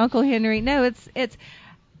looking at Uncle Henry. No, it's.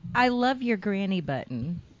 I love your granny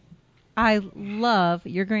button. I love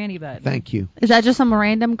your granny button. Thank you. Is that just some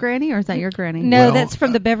random granny, or is that your granny? No, that's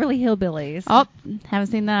from the Beverly Hillbillies. Oh, haven't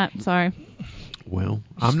seen that. Sorry. Well,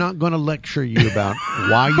 I'm not going to lecture you about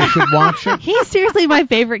why you should watch it. He's seriously my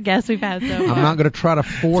favorite guest we've had so far. I'm not going to try to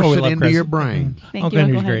force it into your brain. Thank you,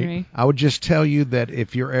 Uncle Henry. Great. I would just tell you that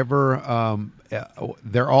if you're ever,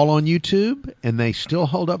 they're all on YouTube, and they still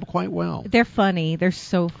hold up quite well. They're funny. They're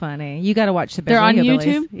so funny. You got to watch the Beverly They're on Hillbillies.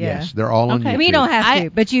 YouTube? Yeah. Yes, they're all on YouTube. I mean, you don't have to,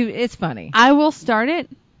 but it's funny. I will start it,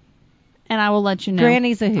 and I will let you know.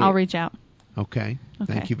 Granny's a hoot. I'll reach out. Okay.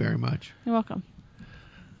 Thank you very much. You're welcome.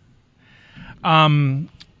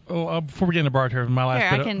 Before we get into bartender,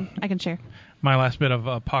 I can share. My last bit of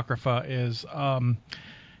apocrypha is,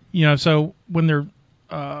 so when they're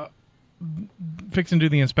fixing to do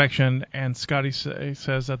the inspection, and Scotty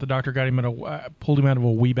says that the doctor got him pulled him out of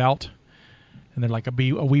a wee bout, and they're like, a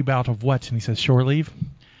wee bout of what? And he says, shore leave.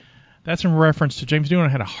 That's in reference to James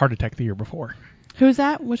Doohan had a heart attack the year before. Who's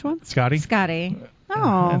that? Which one? Scotty.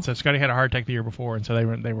 Oh. And so Scotty had a heart attack the year before, and so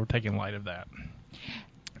they were taking light of that.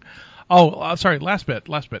 Oh, sorry. Last bit.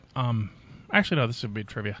 Actually, no. This would be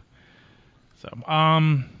trivia. So,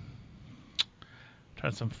 try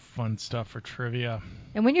some fun stuff for trivia.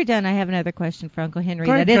 And when you're done, I have another question for Uncle Henry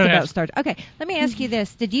Go ahead, that is go about ahead. Star Trek. Okay, let me ask you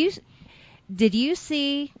this: Did you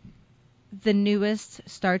see the newest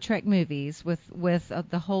Star Trek movies with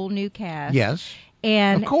the whole new cast? Yes.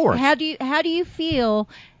 And of course. How do you feel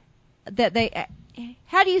that they?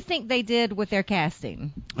 How do you think they did with their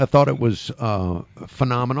casting? I thought it was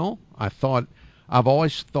phenomenal. I've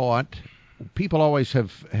always thought people always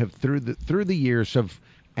have through the years have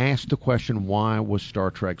asked the question, why was Star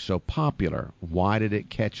Trek so popular? Why did it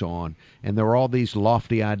catch on? And there were all these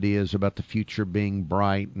lofty ideas about the future being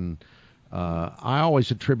bright, and I always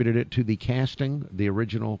attributed it to the casting, the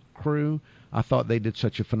original crew. I thought they did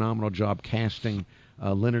such a phenomenal job casting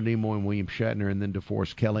Leonard Nimoy and William Shatner, and then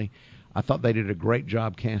DeForest Kelley. I thought they did a great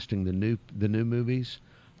job casting the new movies.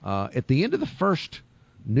 At the end of the first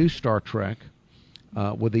new Star Trek,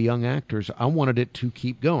 with the young actors, I wanted it to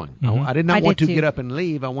keep going. Mm-hmm. I did not want to too. get up and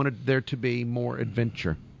leave. I wanted there to be more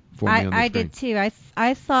adventure for me on the I screen. did too.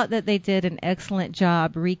 I thought that they did an excellent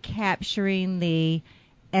job recapturing the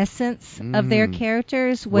essence of their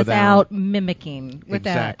characters without mimicking.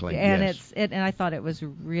 Exactly. And yes. and I thought it was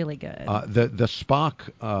really good. The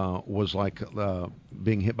Spock was like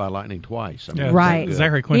being hit by lightning twice. I mean, Yeah, right.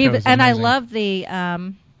 Zachary Quinto was and I amazing. love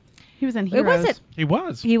the. He was in Heroes. He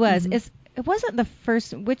was. He was. It wasn't the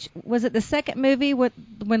first. Which was it? The second movie when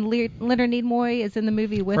Leonard Nimoy is in the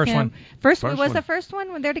movie with First him. one. First First was one. the first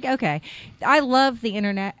one when they're together. Okay, I love the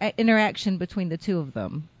interaction between the two of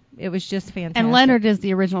them. It was just fantastic. And Leonard is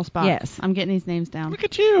the original Spock. Yes. I'm getting these names down. Look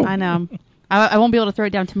at you. I know. I won't be able to throw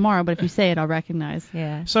it down tomorrow, but if you say it, I'll recognize.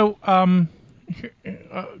 Yeah. So,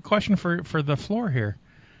 question for the floor here.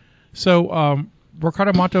 So,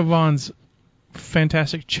 Ricardo Montalban's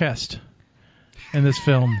fantastic chest in this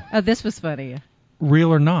film, Oh, this was funny.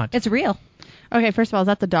 real or not? It's real. Okay, first of all, is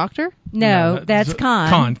that the doctor? No, that's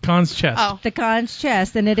Khan. Khan's chest. Oh. The Khan's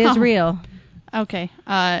chest, and it is real. Okay.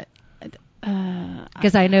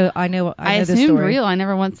 Because I know the assumed story. real. I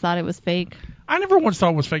never once thought it was fake. I never once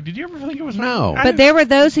thought it was fake. Did you ever think it was fake? No. I But there were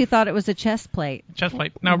those who thought it was a chest plate. chest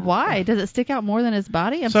plate. Now, Why? Does it stick out more than his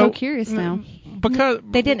body? I'm so curious now. Because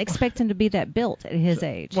They didn't expect him to be that built at his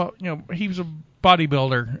age. Well, he was a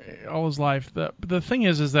bodybuilder all his life. The thing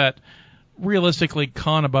is that realistically,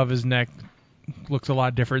 Khan above his neck looks a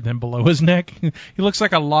lot different than below his neck. He looks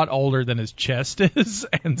like a lot older than his chest is,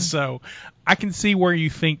 and so I can see where you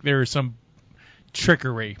think there is some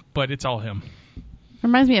trickery, but it's all him.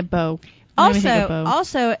 Reminds me of Bo. Made me think of Bo.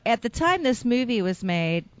 Also, at the time this movie was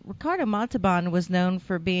made, Ricardo Montalban was known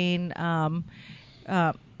for being on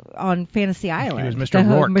Fantasy Island. He was Mr.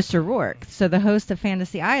 Rourke. Mr. Rourke. So the host of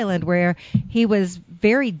Fantasy Island, where he was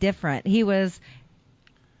very different. He was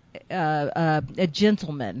a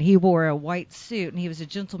gentleman. He wore a white suit, and he was a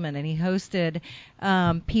gentleman, and he hosted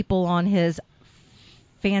people on his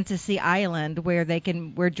fantasy island where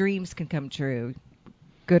dreams can come true,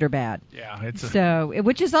 good or bad. Yeah,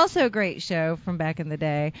 which is also a great show from back in the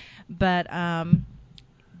day, but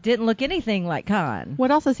didn't look anything like Khan.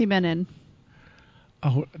 What else has he been in?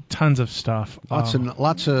 Oh, tons of stuff. Lots of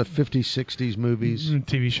 50s, 60s movies,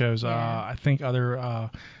 TV shows. Yeah. I think other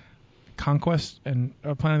Conquest and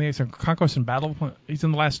Planet of the Apes and Conquest and Battle. He's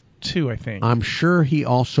in the last two, I think. I'm sure he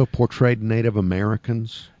also portrayed Native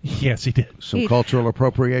Americans. Yes, he did. Some cultural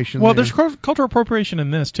appropriation. Well, there. there's cultural appropriation in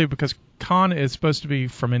this too, because Khan is supposed to be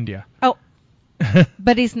from India. Oh.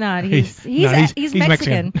 But he's not. He's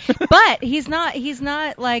Mexican. But he's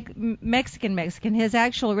not like Mexican. His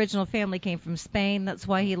actual original family came from Spain. That's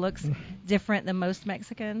why he looks different than most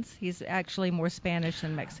Mexicans. He's actually more Spanish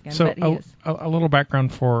than Mexican. So but he is. A little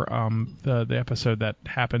background for the episode that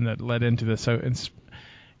happened that led into this. So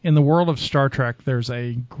in the world of Star Trek, there is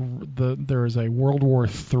a World War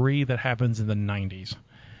III that happens in the 90s.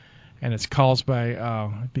 And it's caused by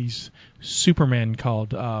these supermen called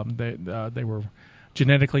they were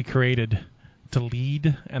genetically created to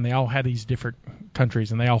lead, and they all had these different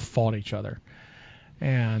countries, and they all fought each other.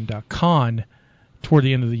 And Khan, toward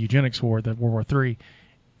the end of the eugenics war, the World War III,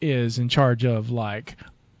 is in charge of like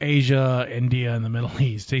Asia, India, and the Middle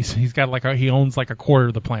East. He's got he owns like a quarter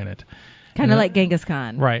of the planet. Kind of like Genghis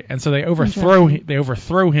Khan. Right, and so they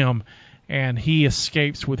overthrow him, and he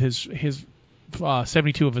escapes with his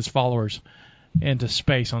 72 of his followers into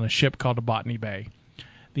space on a ship called the Botany Bay.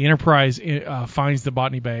 The Enterprise finds the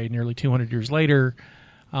Botany Bay nearly 200 years later.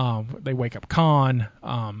 They wake up Khan.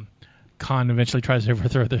 Khan eventually tries to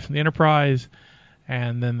overthrow the Enterprise,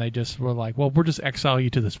 and then they just were like, well, we'll just exile you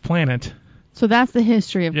to this planet. So that's the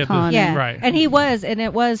history of Khan. Yeah, right. And it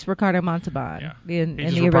was Ricardo Montalban in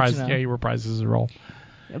the original. Yeah, he reprises his role.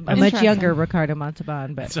 A much younger Ricardo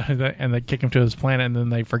Montalban, but and they kick him to his planet, and then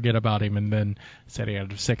they forget about him, and then SETI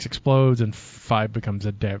out of 6 explodes, and 5 becomes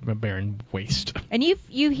a barren waste. And you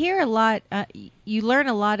hear a lot, you learn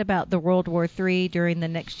a lot about the World War III during the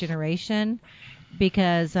Next Generation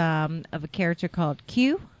because of a character called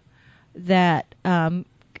Q that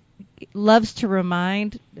loves to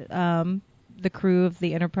remind the crew of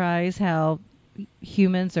the Enterprise how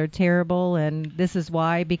humans are terrible, and this is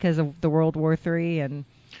why, because of the World War III, and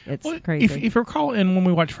it's crazy. If you recall, when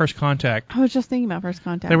we watched First Contact, I was just thinking about First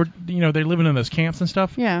Contact. They were, they're living in those camps and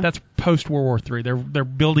stuff. Yeah, that's post World War III. They're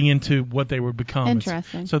building into what they would become.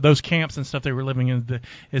 Interesting. So those camps and stuff they were living in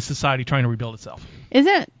is society trying to rebuild itself.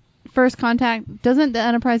 Isn't First Contact? Doesn't the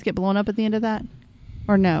Enterprise get blown up at the end of that,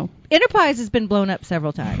 or no? Enterprise has been blown up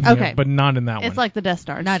several times. Okay, yeah, but not in that one. It's like the Death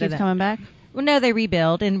Star. Not keeps coming back. Well, no, they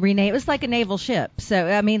rebuild and rename. It was like a naval ship. So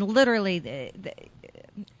I mean, literally,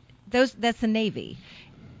 that's the Navy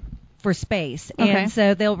for space, okay. And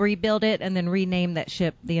so they'll rebuild it and then rename that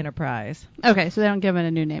ship the Enterprise. Okay, so they don't give it a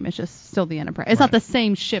new name. It's just still the Enterprise. It's not the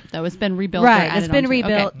same ship though. It's been rebuilt. Right, it's been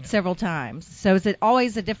rebuilt several times. So is it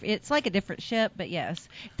always a different? It's like a different ship, but yes.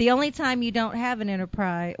 The only time you don't have an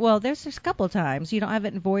Enterprise, well, there's just a couple of times you don't have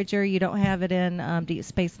it in Voyager. You don't have it in Deep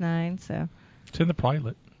Space Nine. So it's in the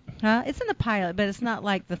pilot. Huh? It's in the pilot, but it's not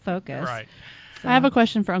like the focus. Right. So. I have a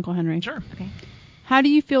question for Uncle Henry. Sure. Okay. How do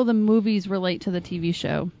you feel the movies relate to the TV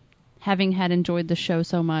show? Having had enjoyed the show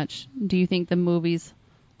so much, do you think the movies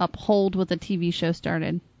uphold what the TV show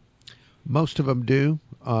started? Most of them do.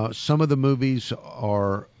 Some of the movies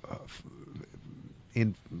are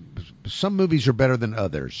some movies are better than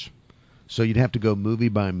others. So you'd have to go movie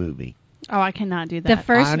by movie. Oh, I cannot do that. The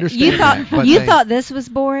first, I understand you thought this was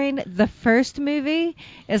boring. The first movie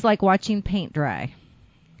is like watching paint dry.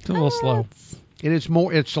 It's a little slow. It is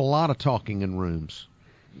more. It's a lot of talking in rooms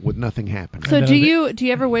with nothing happening. So do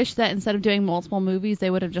you ever wish that instead of doing multiple movies, they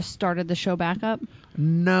would have just started the show back up?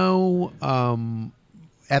 No. In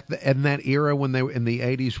that era when they were in the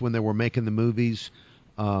 80s when they were making the movies,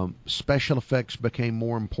 special effects became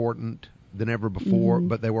more important than ever before,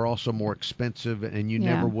 but they were also more expensive, and you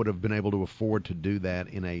never would have been able to afford to do that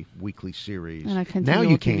in a weekly series. Now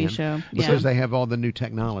you can, TV show. because they have all the new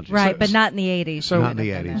technology. Right, but not in the 80s. So not in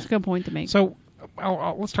the 80s. That's a good point to make. So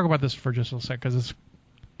let's talk about this for just a sec, because it's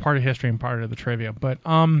part of history and part of the trivia. But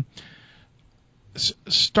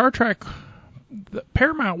Star Trek,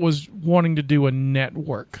 Paramount was wanting to do a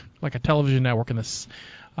network, like a television network in the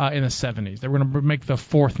 70s. They were going to make the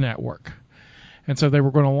 4th network. And so they were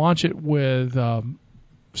going to launch it with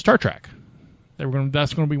Star Trek.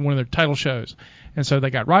 That's going to be one of their title shows. And so they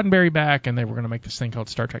got Roddenberry back, and they were going to make this thing called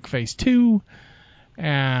Star Trek Phase 2.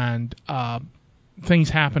 And things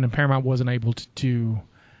happened, and Paramount wasn't able to do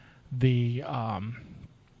the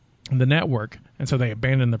network, and so they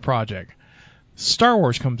abandoned the project. Star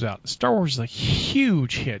Wars comes out. Star Wars is a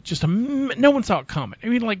huge hit. No one saw it coming. I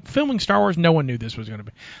mean, like filming Star Wars, no one knew this was going to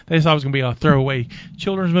be. They thought it was going to be a throwaway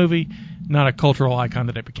children's movie, not a cultural icon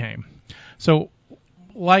that it became. So,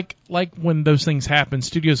 like when those things happen,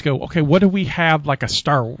 studios go, okay, what do we have like a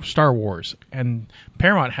Star Wars? And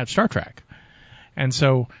Paramount had Star Trek, and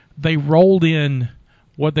so they rolled in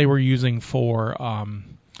what they were using for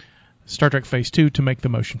Star Trek Phase 2 to make the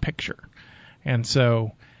motion picture, and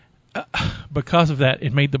so. Because of that,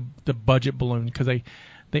 it made the budget balloon because they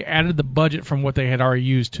added the budget from what they had already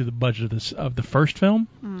used to the budget of the first film.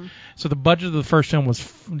 So the budget of the first film was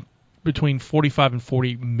between $45 and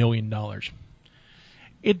 $40 million.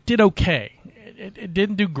 It did okay. It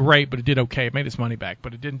didn't do great, but it did okay. It made its money back,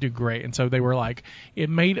 but it didn't do great. And so they were like, it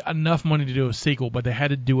made enough money to do a sequel, but they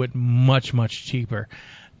had to do it much, much cheaper.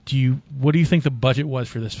 What do you think the budget was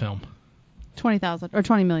for this film? $20,000 or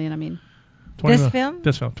 $20 million. I mean. This film?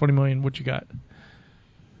 This film, $20 million. What you got?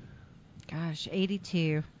 Gosh,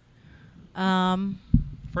 82.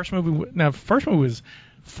 First movie was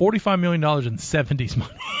 $45 million in 70s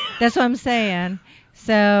money. That's what I'm saying.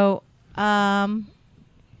 So,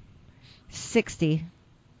 60.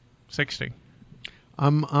 60.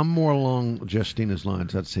 I'm more along Justina's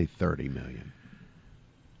lines. I'd say $30 million.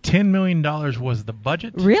 $10 million was the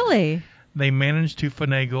budget. Really? They managed to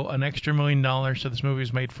finagle an extra $1 million, so this movie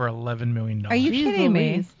was made for $11 million. Are you kidding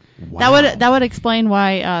me? Wow. That would explain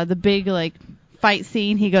why the big fight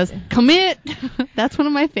scene. He goes, "Commit." That's one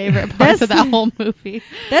of my favorite parts of that whole movie.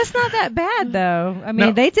 That's not that bad though. I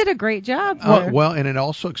mean, they did a great job. Well, and it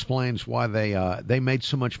also explains why they made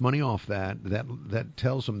so much money off that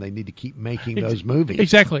tells them they need to keep making those movies.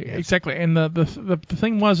 Exactly. And the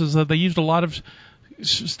thing is that they used a lot of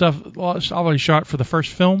stuff already shot for the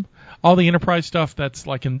first film. All the Enterprise stuff that's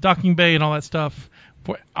like in docking bay and all that stuff,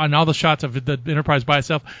 and all the shots of the Enterprise by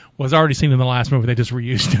itself was already seen in the last movie. They just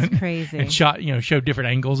reused it. Crazy. And showed different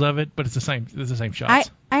angles of it, but it's the same shots.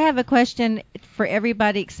 I have a question for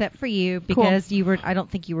everybody except for you because I don't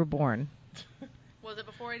think you were born. Was it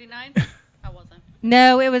before 89? I wasn't.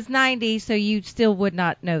 No, it was 90, so you still would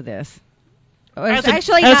not know this. As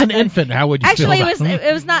an infant, how would you feel about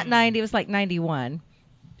it was not 90, it was like 91.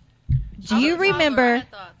 Do you remember?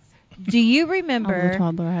 The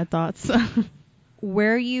toddler had thoughts.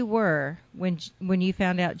 Where you were when you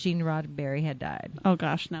found out Gene Roddenberry had died? Oh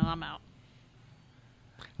gosh, no, I'm out.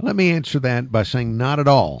 Let me answer that by saying not at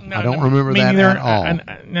all. No, I don't remember that at all.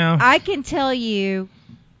 No. I can tell you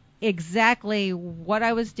exactly what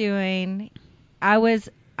I was doing. I was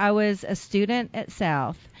a student at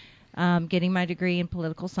South, getting my degree in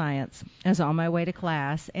political science. I was on my way to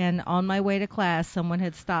class, and on my way to class, someone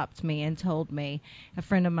had stopped me and told me, a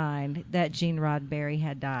friend of mine, that Gene Roddenberry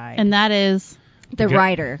had died. And that is the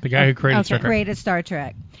writer, the guy who created Star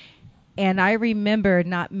Trek. And I remember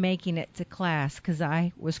not making it to class because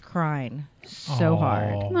I was crying so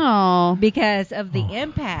hard. No, because of the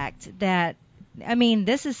impact that, I mean,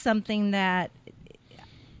 this is something that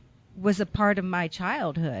was a part of my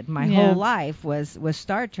childhood. My whole life was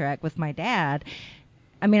Star Trek with my dad.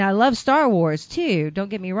 I mean, I love Star Wars too, don't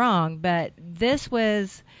get me wrong, but this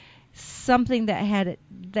was something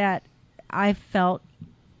that I felt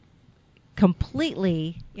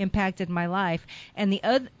completely impacted my life. And the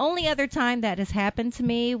only other time that has happened to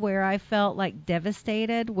me where I felt like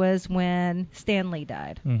devastated was when Stan Lee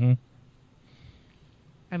died. Mm-hmm.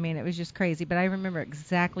 I mean, it was just crazy, but I remember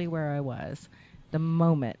exactly where I was the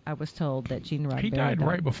moment I was told that Gene Roddenberry He died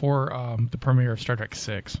right before the premiere of Star Trek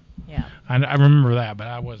 6. Yeah. I remember that, but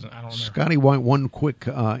I don't remember. Scotty, one quick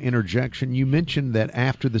interjection. You mentioned that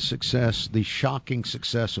after the shocking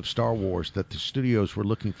success of Star Wars, that the studios were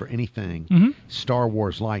looking for anything Star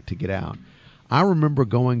Wars-like to get out. I remember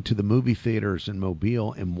going to the movie theaters in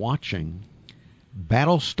Mobile and watching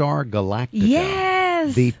Battlestar Galactica.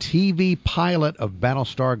 Yes! The TV pilot of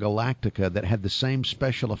Battlestar Galactica that had the same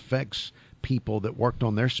special effects people that worked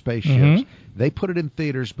on their spaceships. They put it in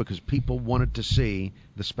theaters because people wanted to see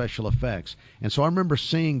the special effects. And so I remember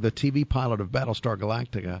seeing the TV pilot of Battlestar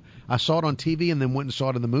Galactica. I saw it on TV and then went and saw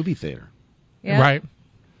it in the movie theater. Yeah. Right.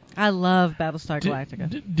 I love Battlestar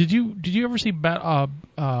Galactica. Did you ever see Battle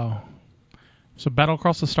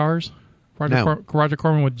Across the Stars? Roger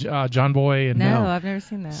Corman with John Boy and No, I've never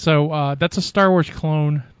seen that. So that's a Star Wars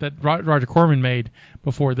clone that Roger Corman made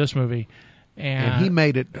before this movie. And he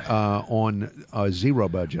made it on a zero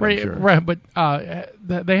budget, right, I'm sure. Right, but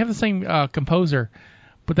they have the same composer,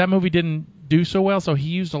 but that movie didn't do so well, so he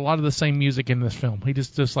used a lot of the same music in this film. He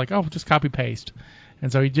just copy paste,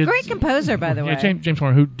 and so he did. Great composer, by the way. James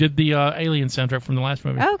Horner, who did the Alien soundtrack from the last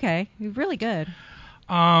movie. Okay, really good.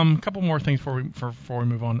 A couple more things before we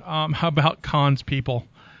move on. How about Khan's people?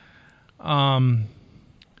 So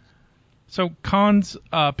Khan's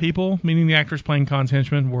people, meaning the actors playing Khan's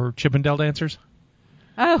henchmen, were Chippendale dancers.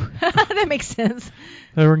 Oh, that makes sense.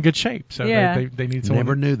 They were in good shape, so Yeah. they need someone.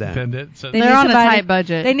 Never knew that. to defend it, so They're on a tight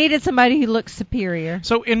budget. They needed somebody who looked superior.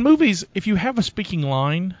 So in movies, if you have a speaking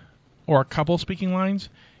line or a couple speaking lines,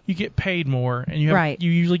 you get paid more, and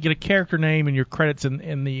you usually get a character name and your credits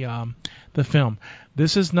in the film.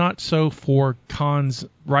 This is not so for Khan's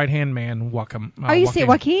right hand man, Joaquin. Are you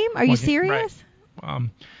serious? Right.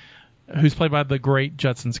 Who's played by the great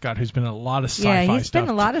Judson Scott, who's been in a lot of sci-fi stuff. Yeah, he's been in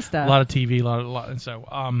a lot of stuff. A lot of TV, a lot, and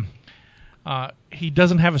so he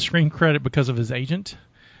doesn't have a screen credit because of his agent,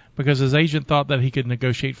 because his agent thought that he could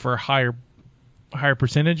negotiate for a higher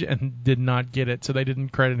percentage and did not get it, so they didn't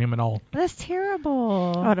credit him at all. That's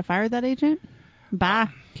terrible. I would have fired that agent. Bye.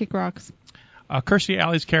 Kick rocks. Kirstie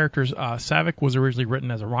Alley's character, Saavik, was originally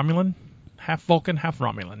written as a Romulan, half Vulcan, half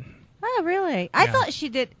Romulan. Oh, really? I thought she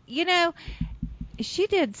did, she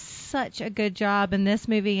did such a good job in this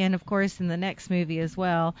movie and, of course, in the next movie as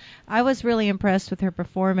well. I was really impressed with her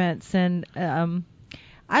performance, and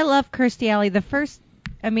I love Kirstie Alley.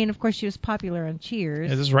 Of course, she was popular on Cheers.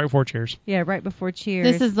 Yeah, this is right before Cheers. Yeah, right before Cheers.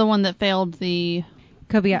 This is the one that failed the...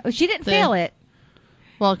 She didn't fail it.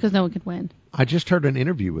 Well, because no one could win. I just heard an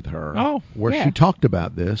interview with her where she talked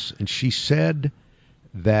about this, and she said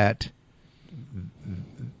that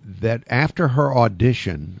after her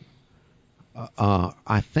audition,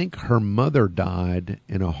 I think her mother died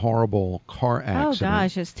in a horrible car accident. Oh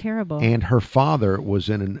gosh, it's terrible. And her father was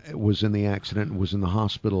in the accident, was in the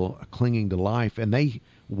hospital, clinging to life, and they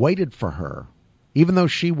waited for her, even though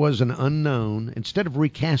she was an unknown. Instead of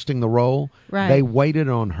recasting the role, they waited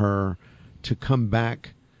on her to come back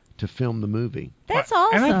to film the movie. That's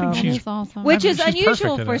awesome. And I think she's awesome. Which is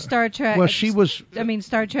unusual for Star Trek. Well, she was.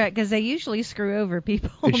 Star Trek, because they usually screw over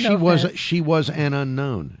people. She was an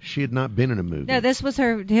unknown. She had not been in a movie. No, this was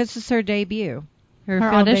her debut. Her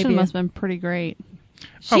audition must have been pretty great.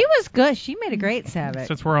 She was good. She made a great Saavik.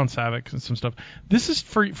 Since we're on Saavik and some stuff, this is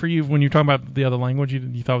for you when you're talking about the other language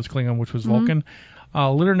you thought was Klingon, which was Vulcan.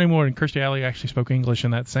 Leonard Nimoy and Kirstie Alley actually spoke English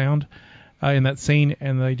in that in that scene,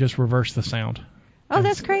 and they just reversed the sound. Oh,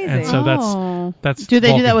 that's crazy. And so that's do they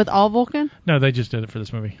Vulcan. do that with all Vulcan? No, they just did it for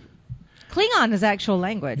this movie. Klingon is actual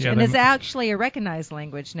language, and it's actually a recognized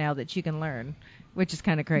language now that you can learn, which is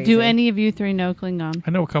kind of crazy. Do any of you three know Klingon?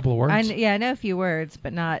 I know a couple of words. I know a few words,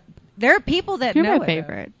 but not. There are people that You're know my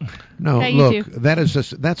favorite. No, look,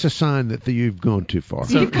 that's a sign that you've gone too far.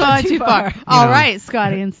 You've gone too far. All right,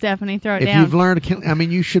 Scotty and Stephanie, throw it down. If you've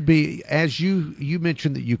learned, you should be, as you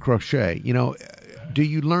mentioned that you crochet. Do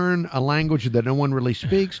you learn a language that no one really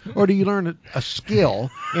speaks, or do you learn a skill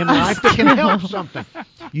in life that can help something?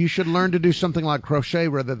 You should learn to do something like crochet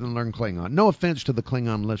rather than learn Klingon. No offense to the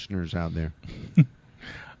Klingon listeners out there.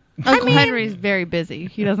 Uncle Henry's very busy.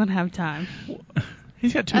 He doesn't have time.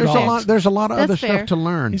 He's got two dogs. There's a lot of other stuff to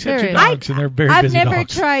learn. He's got two dogs, and they're very busy I've never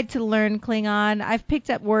dogs. tried to learn Klingon. I've picked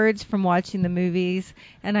up words from watching the movies,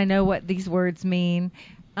 and I know what these words mean.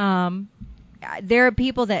 There are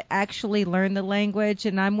people that actually learn the language,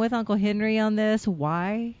 and I'm with Uncle Henry on this.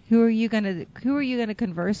 Why? Who are you gonna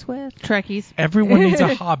converse with? Trekkies. Everyone needs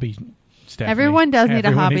a hobby. Stephanie. Everyone does need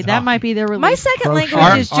a hobby. That might be their relief. My second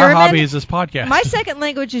language is German. Our hobby is this podcast. My second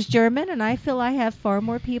language is German, and I feel I have far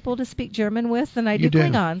more people to speak German with than I do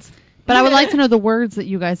Klingons. But I would like to know the words that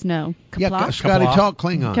you guys know. Yeah, Scotty, talk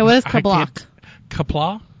Klingon. Okay, what is kablak?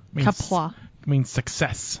 Kapla? Kapla means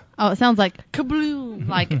success. Oh, it sounds like kabloo,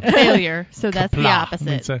 like failure. So that's the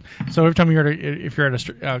opposite. So every time if you're at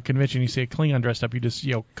a convention, you see a Klingon dressed up, you just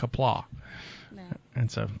yell kapla. No.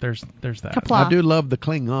 And so there's that. Kapla. I do love the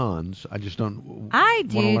Klingons. I just don't. I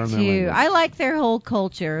do too. I like their whole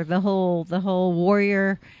culture, the whole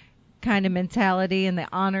warrior kind of mentality and the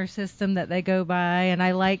honor system that they go by, and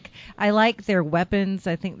I like their weapons.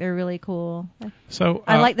 I think they're really cool. So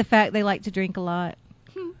I like the fact they like to drink a lot.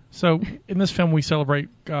 So in this film, we celebrate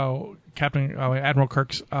Admiral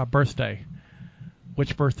Kirk's birthday.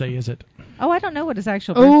 Which birthday is it? Oh, I don't know what his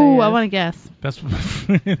actual birthday is. Oh, I want to guess.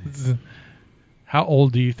 How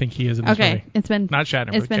old do you think he is in this movie? Okay, it's been not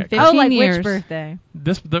Shatner. It's been 15 years. Which birthday?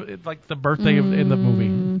 The birthday in the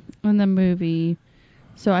movie. In the movie.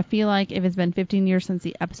 So I feel like if it's been 15 years since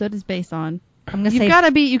the episode is based on, I'm gonna say you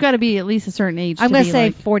gotta be at least a certain age. I'm gonna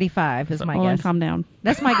say 45 is my guess. Calm down.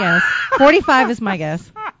 That's my guess. 45 is my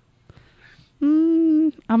guess.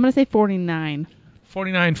 I'm gonna say 49.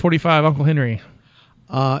 49, 45. Uncle Henry.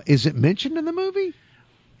 Is it mentioned in the movie?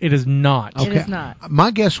 It is not. Okay. It is not.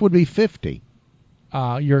 My guess would be 50.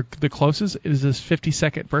 You're the closest. It is his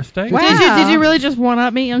 52nd birthday. Wow. Did you really just one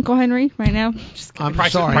up me, Uncle Henry, right now? Just I'm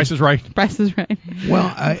Price, sorry. Price is right. Price is right.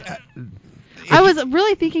 Well, I was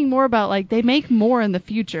really thinking more about, like, they make more in the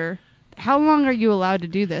future. How long are you allowed to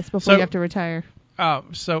do this before you have to retire?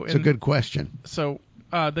 it's a good question. So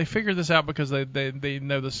they figured this out because they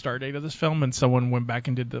know the star date of this film, and someone went back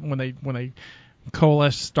and did when they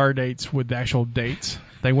coalesced star dates with the actual dates.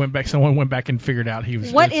 Someone went back and figured out he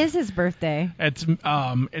was. What is his birthday?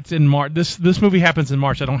 It's in March. This movie happens in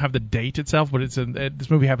March. I don't have the date itself, but this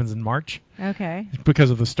movie happens in March. Okay.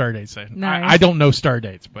 Because of the star dates. Nice. I don't know star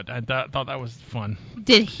dates, but I thought that was fun.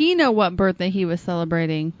 Did he know what birthday he was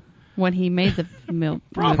celebrating when he made the movie?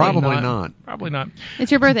 Probably not. Probably not.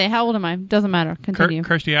 It's your birthday. How old am I? Doesn't matter. Continue.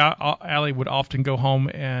 Kirstie Alley would often go home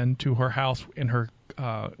and to her house in her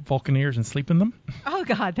Vulcaneers and sleep in them. Oh,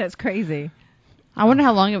 God, that's crazy. I wonder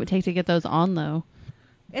how long it would take to get those on, though.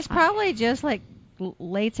 It's probably just like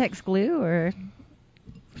latex glue or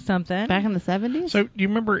something. Back in the 70s? So do you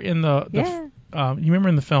remember in the you remember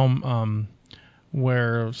in the film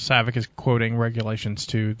where Savick is quoting regulations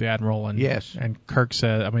to the Admiral and Yes. and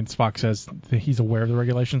Spock says that he's aware of the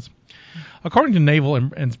regulations. According to naval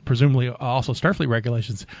and presumably also Starfleet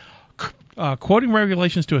regulations, quoting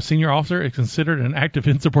regulations to a senior officer is considered an act of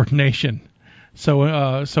insubordination. So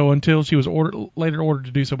until she was later ordered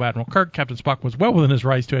to do so by Admiral Kirk, Captain Spock was well within his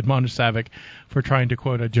rights to admonish Savick for trying to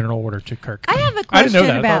quote a general order to Kirk. I have a I didn't know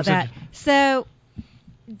question that. about that. So,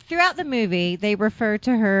 throughout the movie, they refer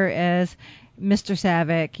to her as Mr.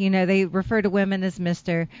 Savick. You know, they refer to women as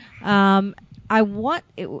Mr.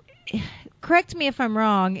 Correct me if I'm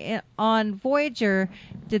wrong. On Voyager,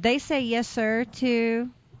 did they say yes, sir, to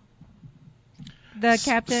the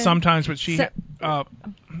captain? Sometimes, but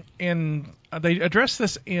they address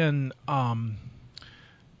this in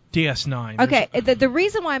DS9. Okay, the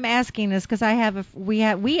reason why I'm asking is because we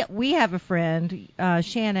have a friend,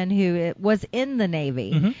 Shannon, who was in the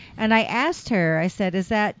Navy, Mm-hmm. and I asked her. I said, "Is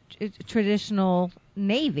that traditional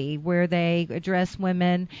Navy where they address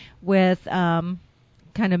women with kind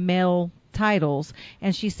of male titles?"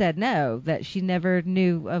 And she said no, that she never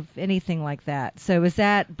knew of anything like that. So is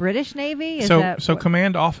that British Navy? So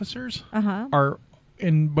command officers are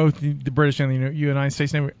in both the British and the United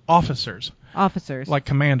States Navy officers. Officers. Like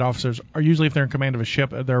command officers are usually, if they're in command of a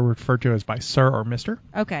ship, they're referred to as by sir or Mr.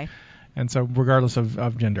 Okay. And so regardless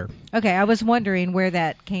of gender. Okay, I was wondering where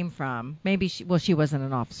that came from. Maybe she wasn't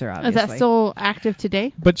an officer, obviously. Is that still active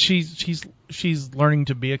today? But she's learning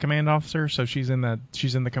to be a command officer, so she's in the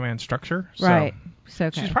command structure. So right. So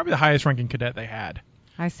okay. She's probably the highest ranking cadet they had.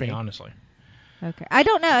 I see. Honestly. Okay. I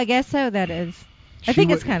don't know. I guess so. That is. I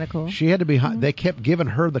think it's kind of cool. She had to be. They kept giving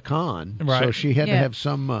her the con, right. So she had to have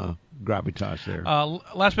some gravitas there.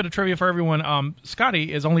 Last bit of trivia for everyone.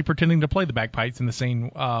 Scotty is only pretending to play the bagpipes in the scene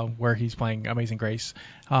where he's playing Amazing Grace.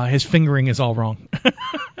 His fingering is all wrong.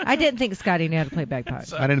 I didn't think Scotty knew how to play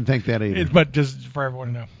bagpipes. I didn't think that either. But just for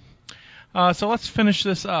everyone to know. So let's finish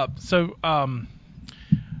this up. So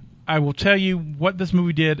I will tell you what this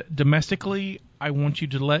movie did domestically. I want you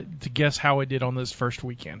to guess how it did on this first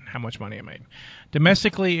weekend, how much money it made.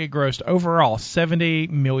 Domestically, it grossed overall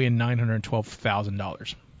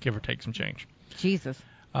 $78,912,000, give or take some change. Jesus.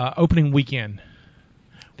 Opening weekend,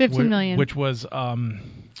 $15 million, which was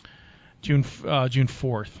June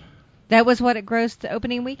 4th. That was what it grossed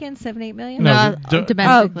opening weekend, $78 million. No,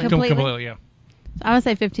 domestically. Completely, yeah. I would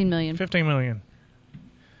say $15 million. $15 million.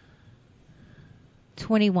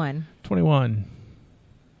 21.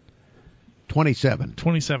 27.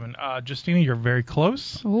 Justina, you're very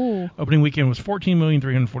close. Ooh. Opening weekend was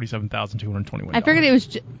 $14,347,221. I figured it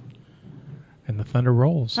was. And the thunder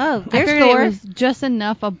rolls. Oh, I there's figured it Thor. was just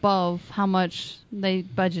enough above how much they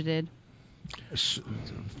budgeted at the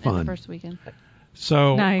Fun. first weekend.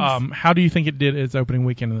 So, Nice. how do you think it did its opening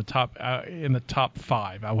weekend in the top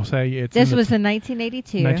five? I will say it's. This was in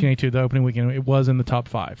 1982. 1982, the opening weekend. It was in the top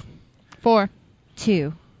 5. 4.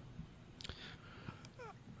 2.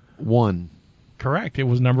 1. Correct. It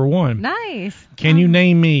was number 1. Nice. Can you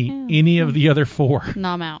name me any of the other 4? No,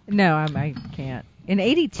 I'm out. No, I can't. In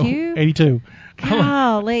 82? 82.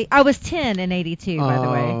 Golly. I was 10 in 82, by the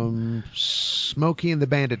way. Smokey and the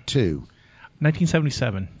Bandit 2.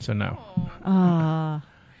 1977, so no.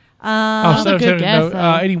 That's a good guess,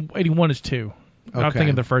 though. 81 is 2. I'm Okay.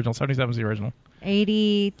 thinking the original. 77 is the original.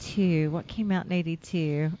 82. What came out in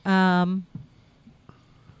 82?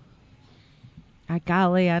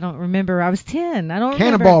 Golly, I don't remember. I was 10. I don't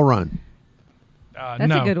remember. Cannonball Run. That's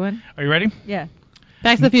no. a good one. Are you ready? Yeah.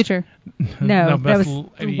 Back to the Future. No, that was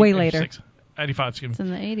 80, way later. 86. 85, excuse It's me.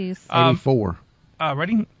 in the 80s. 84.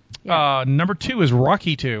 Ready? Yeah. Number 2 is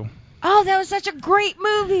Rocky 2. Oh, that was such a great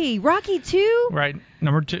movie. Rocky 2 Right.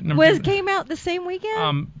 Number two. came out the same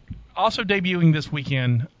weekend. Also debuting this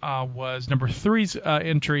weekend was number 3's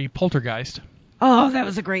entry, Poltergeist. Oh, that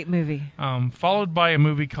was a great movie. Followed by a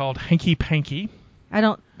movie called Hanky Panky. I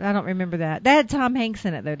don't remember that. That had Tom Hanks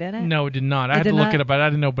in it though, didn't it? No, it did not. I had to look it up. I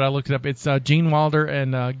didn't know, but I looked it up. It's Gene Wilder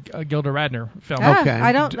and Gilda Radner film. Okay.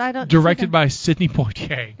 I don't. Directed by Sidney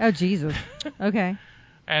Poitier. Oh Jesus. Okay.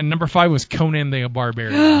 And number 5 was Conan the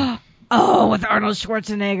Barbarian. Oh, with Arnold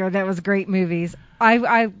Schwarzenegger, that was great movies.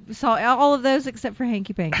 I saw all of those except for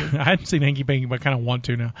Hanky Panky. I hadn't seen Hanky Panky, but I kind of want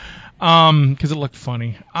to now, because it looked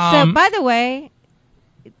funny. So, by the way,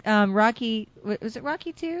 Rocky, was it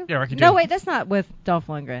Rocky 2? Yeah, Rocky 2. No, wait, that's not with Dolph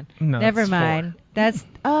Lundgren. No, Never that's mind.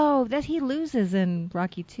 That he loses in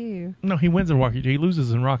Rocky 2. No, he wins in Rocky 2. He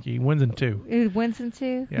loses in Rocky. He wins in 2. He wins in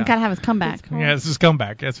 2? Yeah. You gotta have his comeback. Yeah, it's his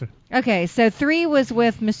comeback. That's it. Okay, so 3 was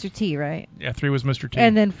with Mr. T, right? Yeah, 3 was Mr. T.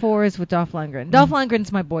 And then 4 is with Dolph Lundgren. Dolph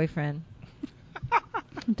Lundgren's my boyfriend.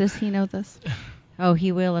 Does he know this? Oh,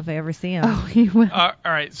 he will if I ever see him. Oh, he will. All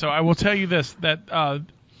right, so I will tell you this, that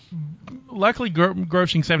luckily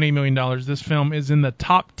grossing $78 million, this film is in the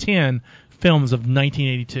top 10 films of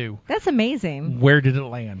 1982. That's amazing. Where did it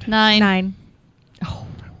land? 9. Oh.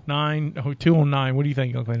 9. Oh, 209. What do you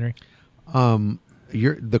think, Uncle Henry?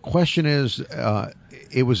 The question is,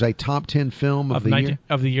 it was a top 10 film of the year?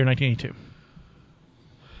 Of the year 1982.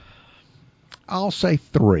 I'll say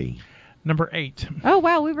 3. Number 8. Oh,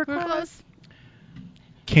 wow, we were close.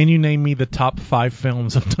 Can you name me the top 5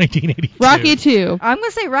 films of 1982? Rocky 2. I'm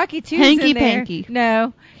going to say Rocky 2 Hanky in there. Panky.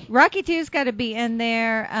 No. Rocky 2's got to be in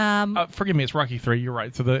there. Forgive me, it's Rocky 3. You're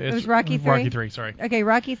right. So it was Rocky 3? Rocky 3, sorry. Okay,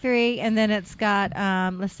 Rocky 3, and then it's got,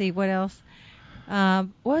 let's see, what else? What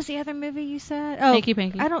was the other movie you said? Oh, Hanky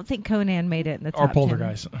Panky. I don't think Conan made it in the top 10. Or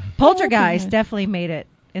Poltergeist. Poltergeist definitely made it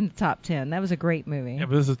in the top 10. That was a great movie. Yeah,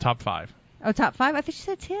 but this is top 5. Oh, top 5? I thought you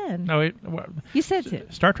said 10. No, You said 10.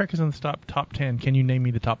 Star Trek is in the top 10. Can you name me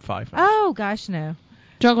the top 5? Oh, gosh, no.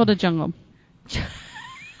 Jungle to Jungle. Tim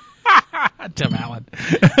Allen.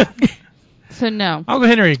 So no. Uncle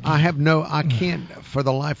Henry. I can't for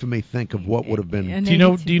the life of me think of what would have been. Do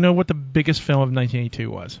you know what the biggest film of 1982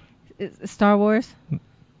 was? Star Wars?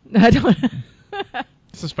 I don't.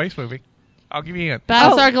 It's a space movie. I'll give you a hint.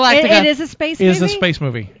 Battlestar Galactica. It is a space movie? It is a space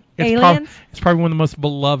movie. Aliens? It's probably one of the most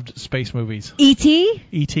beloved space movies. E.T.?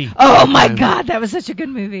 E.T. Oh, my God. That was such a good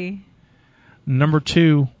movie. Number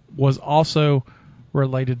 2 was also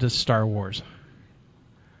related to Star Wars.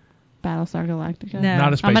 Battlestar Galactica. No.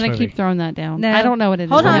 Not a space I'm going to movie. keep throwing that down. No. I don't know what it is.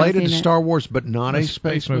 Hold on. Related to Star Wars, but not a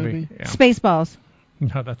space movie? Yeah. Spaceballs.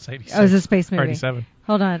 No, that's 86. Oh, it's a space movie. 87.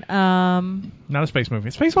 Hold on. Not a space movie.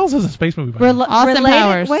 Spaceballs is a space movie. Austin related,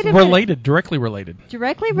 Powers. Wait a minute. Related, directly related.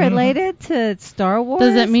 Directly related to Star Wars?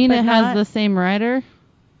 Does it mean but it not- has the same writer?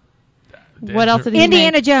 What else did he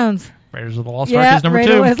Indiana make? Jones. Raiders of the Lost Ark is number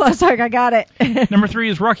Raiders 2. of the Lost Ark. I got it. Number 3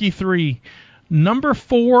 is Rocky 3. Number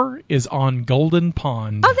 4 is On Golden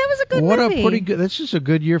Pond. Oh, that was a good What movie. a pretty good. This is a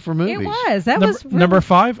good year for movies. It was. That number, was really, number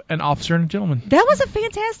 5, An Officer and a Gentleman. That was a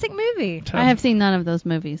fantastic movie. I have seen none of those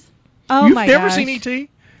movies. Oh You've my never gosh. seen E.T.?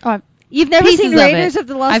 Oh, You've never pieces seen of Raiders it. of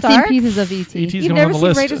the Lost I've Ark? seen pieces of E.T. E.T.'s You've going never on the seen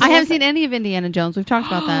list. Raiders of I the haven't Lost seen any of Indiana Jones. We've talked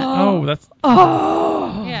about that. Oh, that's...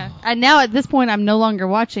 Oh. Yeah. And now at this point, I'm no longer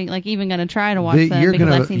watching, like even going to try to watch them You're because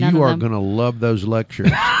gonna, I've seen none you of are them. going to love those lectures.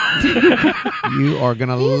 You are going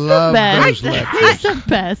to love best. those lectures. He's the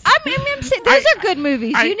best. I mean, those are good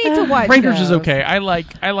movies. You need to watch Raiders those. is okay. I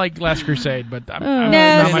like Last Crusade, but I'm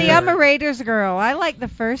No, not my see, I'm a favorite. Raiders girl. I like the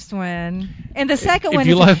first one. And the second one If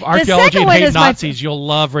you is love the archaeology second and one hate is my Nazis, you'll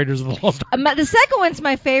love Raiders of the Lost Ark. the second one's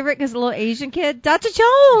my favorite because the little Asian kid, Dr.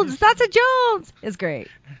 Jones, Dr. Jones, is great.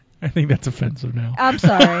 I think that's offensive now. I'm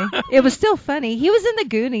sorry. It was still funny. He was in the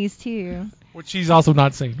Goonies too. Which she's also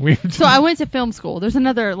not seen. So I went to film school. There's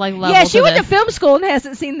another like level. Yeah, she to went to this. film school and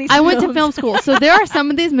hasn't seen these. I went to films. film school. So there are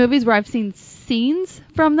some of these movies where I've seen scenes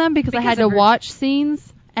from them because I had to of her- watch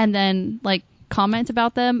scenes and then like comment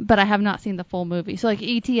about them, but I have not seen the full movie. So like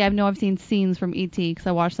E.T., I've seen scenes from E.T. because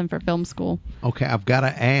I watched them for film school. Okay, I've got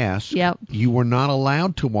to ask. Yep. You were not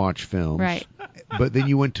allowed to watch films. Right. But then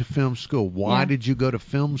you went to film school. Why Yeah. did you go to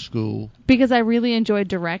film school? Because I really enjoyed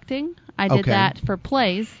directing. I did Okay. that for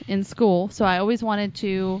plays in school, so I always wanted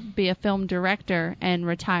to be a film director and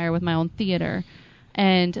retire with my own theater.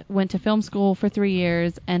 And went to film school for 3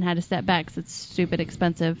 years and had to step back because it's stupid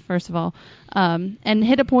expensive, first of all. And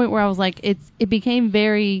hit a point where I was like, it became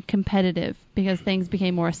very competitive because things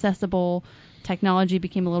became more accessible. Technology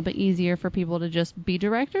became a little bit easier for people to just be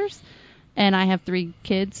directors. And I have 3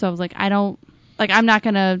 kids, so I was like, I'm not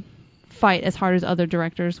going to fight as hard as other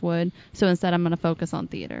directors would. So instead, I'm going to focus on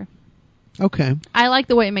theater. Okay. I like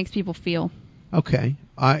the way it makes people feel. Okay.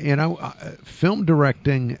 Film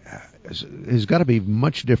directing has got to be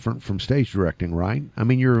much different from stage directing, right? I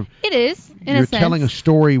mean, It is, in you're a sense. telling a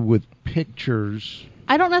story with pictures.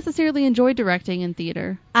 I don't necessarily enjoy directing in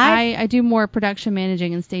theater. I do more production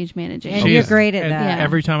managing and stage managing. And you're great at that. Yeah.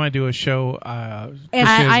 Every time I do a show,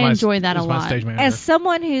 I enjoy that a lot. Stage manager. As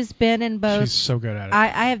someone who's been in both, she's so good at it.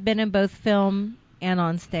 I have been in both film and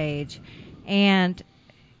on stage, and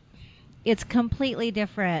it's completely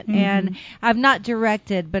different. Mm-hmm. And I've not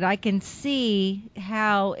directed, but I can see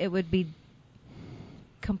how it would be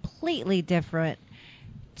completely different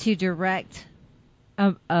to direct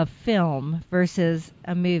a film versus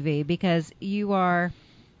a movie, because you are,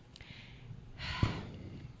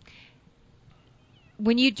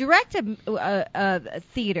 when you direct a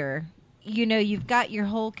theater, you know, you've got your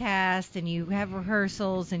whole cast and you have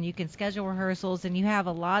rehearsals and you can schedule rehearsals and you have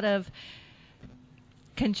a lot of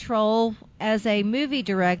control. As a movie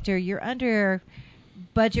director, you're under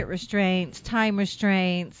budget restraints, time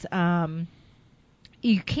restraints.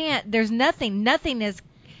 You can't, there's nothing is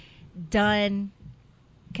done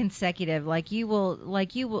consecutive.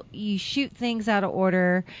 You shoot things out of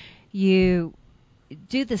order. You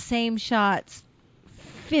do the same shots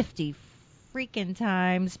 50 freaking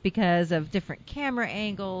times because of different camera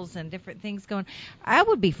angles and different things going. I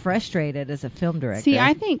would be frustrated as a film director. See,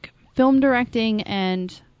 I think film directing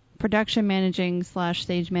and production managing /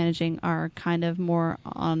 stage managing are kind of more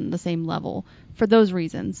on the same level for those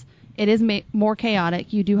reasons. It is more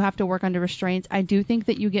chaotic. You do have to work under restraints. I do think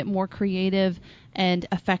that you get more creative and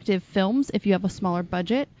effective films if you have a smaller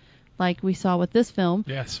budget, like we saw with this film.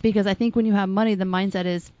 Yes. Because I think when you have money, the mindset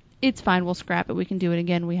is, it's fine, we'll scrap it, we can do it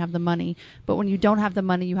again, we have the money. But when you don't have the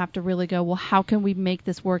money, you have to really go, well, how can we make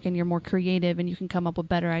this work? And you're more creative and you can come up with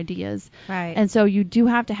better ideas. Right. And so you do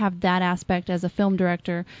have to have that aspect as a film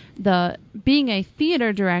director. Being a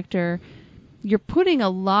theater director, you're putting a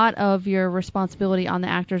lot of your responsibility on the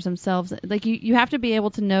actors themselves. Like you have to be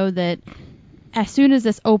able to know that as soon as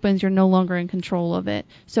this opens, you're no longer in control of it.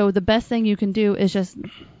 So the best thing you can do is just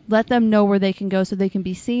let them know where they can go so they can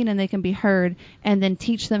be seen and they can be heard, and then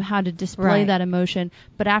teach them how to display that emotion.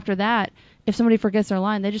 But after that, if somebody forgets their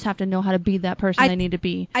line, they just have to know how to be that person they need to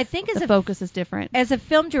be. I think the focus is different. As a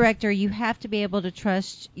film director, you have to be able to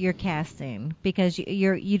trust your casting, because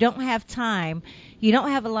you don't have time. You don't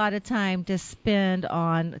have a lot of time to spend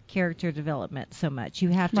on character development so much. You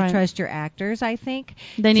have to trust your actors, I think,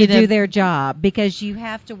 they need to do their job, because you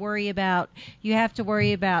have to worry about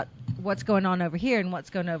what's going on over here and what's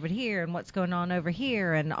going over here and what's going on over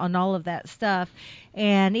here and on all of that stuff.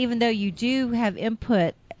 And even though you do have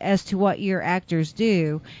input as to what your actors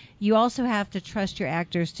do, you also have to trust your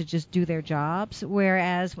actors to just do their jobs.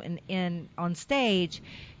 Whereas on stage,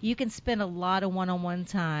 you can spend a lot of one-on-one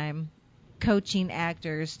time coaching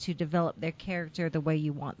actors to develop their character the way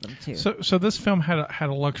you want them to. So this film had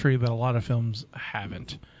a luxury that a lot of films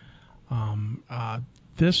haven't.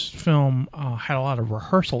 This film had a lot of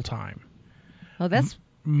rehearsal time. Oh, that's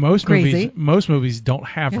most crazy. movies don't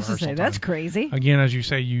have rehearsal time. That's crazy. Again, as you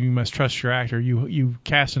say, you must trust your actor. You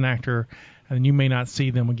cast an actor, and you may not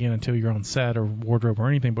see them again until you're on set or wardrobe or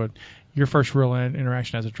anything. But your first real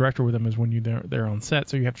interaction as a director with them is when they're on set.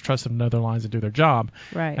 So you have to trust them to know their lines and do their job.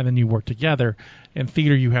 Right. And then you work together. In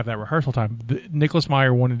theater, you have that rehearsal time. Nicholas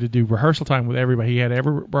Meyer wanted to do rehearsal time with everybody. He had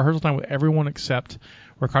rehearsal time with everyone except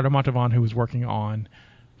Ricardo Montalban, who was working on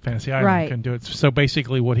Fantasy Island. Right. Couldn't do it. So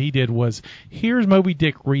basically what he did was, here's Moby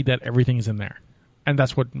Dick, read that everything is in there. And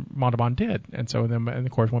that's what Montalban did. And so then, and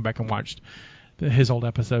of course, went back and watched his old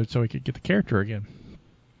episode so he could get the character again.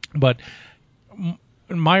 But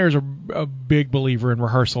Meyer's a big believer in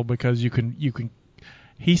rehearsal, because you can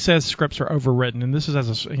he says scripts are overwritten, and this is as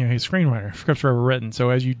he's a screenwriter. Scripts are overwritten,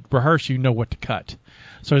 so as you rehearse, you know what to cut.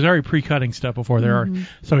 So he's already pre-cutting stuff before there are.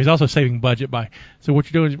 So he's also saving budget by. So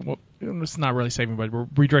what you're doing is, well, it's not really saving budget. We're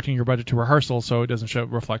redirecting your budget to rehearsal so it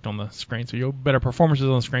doesn't reflect on the screen. So you'll better performances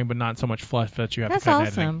on the screen, but not so much fluff that you have That's to cut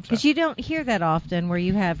awesome, because you don't hear that often where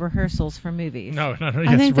you have rehearsals for movies. No.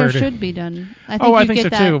 I think there should be done. I think so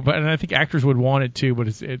too. But and I think actors would want it too. But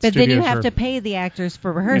it's but then you have to pay the actors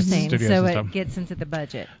for rehearsing, so it gets into the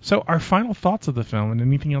budget. So our final thoughts of the film, and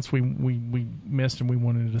anything else we missed and we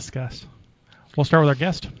wanted to discuss. We'll start with our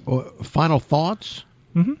guest. Final thoughts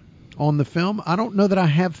on the film? I don't know that I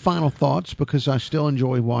have final thoughts, because I still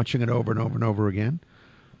enjoy watching it over and over and over again.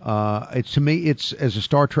 To me, it's as a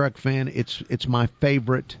Star Trek fan, it's my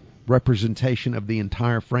favorite representation of the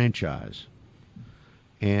entire franchise,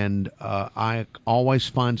 and I always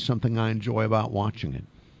find something I enjoy about watching it.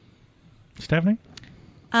 Stephanie?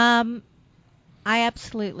 I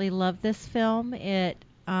absolutely love this film.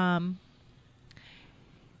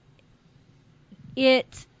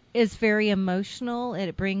 It is very emotional.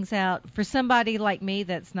 It brings out, for somebody like me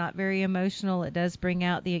that's not very emotional, it does bring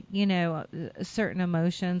out the, certain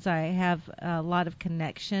emotions. I have a lot of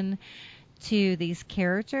connection to these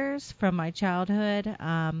characters from my childhood.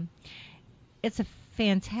 It's a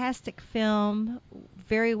fantastic film,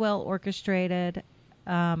 very well orchestrated.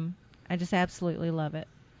 I just absolutely love it.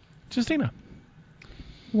 Justina.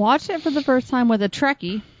 Watch it for the first time with a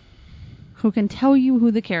Trekkie who can tell you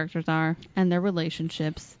who the characters are and their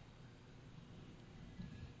relationships.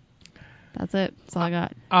 That's it. That's all I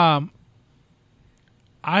got.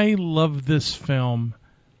 I love this film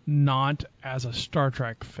not as a Star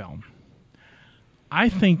Trek film. I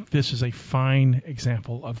think this is a fine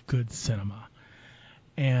example of good cinema.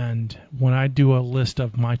 And when I do a list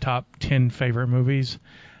of my top 10 favorite movies,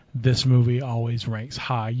 this movie always ranks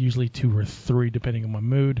high, usually 2 or 3, depending on my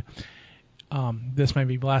mood. This may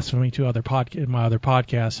be blasphemy to my other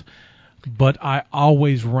podcasts, but I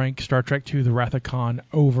always rank Star Trek II: The Wrath of Khan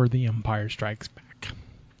over The Empire Strikes Back.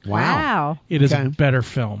 Wow. It is a better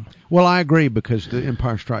film. Well, I agree, because The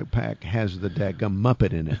Empire Strikes Back has the daggum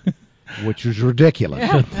Muppet in it, which is ridiculous.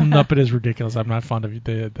 The Muppet is ridiculous. I'm not fond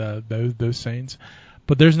of those scenes.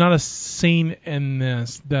 But there's not a scene in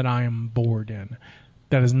this that I am bored in.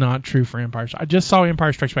 That is not true for Empire. I just saw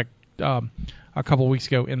Empire Strikes Back a couple of weeks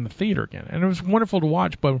ago in the theater again, and it was wonderful to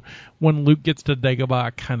watch. But when Luke gets to Dagobah, I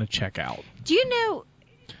kind of check out. Do you know?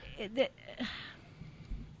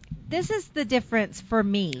 This is the difference for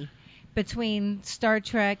me between Star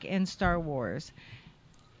Trek and Star Wars.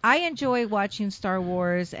 I enjoy watching Star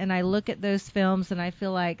Wars, and I look at those films, and I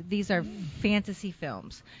feel like these are fantasy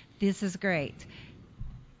films. This is great.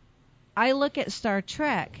 I look at Star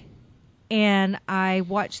Trek, and I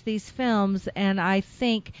watch these films, and I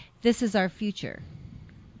think this is our future.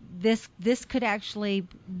 This could actually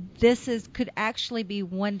be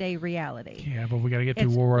one day reality. Yeah, but we got to get through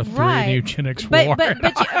World War III and the eugenics war.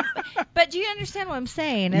 But do you understand what I'm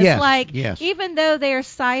saying? It's yes. Even though they're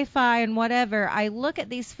sci-fi and whatever, I look at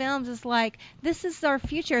these films, it's like this is our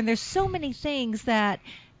future, and there's so many things that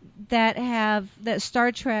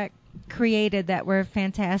Star Trek created that were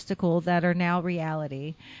fantastical that are now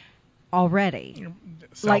reality already.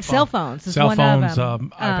 Cell phones is one of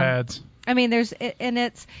them. iPads. I mean,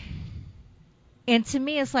 and to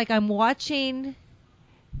me, it's like I'm watching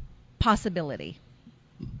possibility,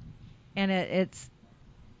 and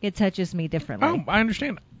it touches me differently. Oh, I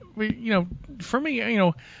understand. For me,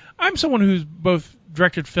 I'm someone who's both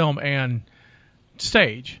directed film and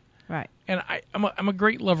stage, right? And I'm a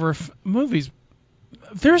great lover of movies.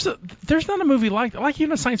 There's not a movie like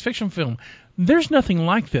even a science fiction film. There's nothing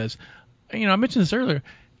like this. I mentioned this earlier.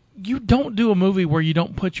 You don't do a movie where you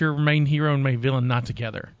don't put your main hero and main villain not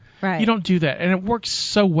together. Right. You don't do that, and it works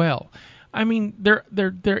so well. I mean, they're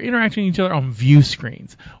interacting with each other on view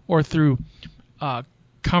screens or through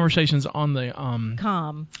conversations on the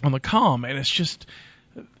comm, and it's just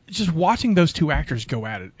watching those two actors go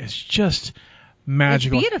at it. It's just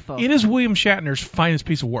magical. It's beautiful. It is William Shatner's finest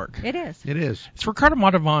piece of work. It is. It is. It's Ricardo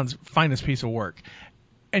Montalban's finest piece of work,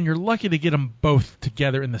 and you're lucky to get them both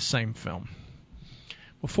together in the same film.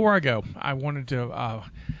 Before I go, I wanted to.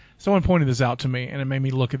 Someone pointed this out to me, and it made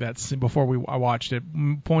me look at that scene before I watched it.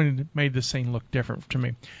 Made the scene look different to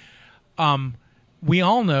me. We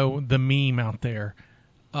all know the meme out there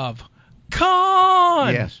of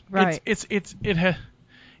Khan. Yes, right.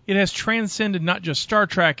 It has transcended not just Star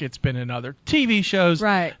Trek. It's been in other TV shows.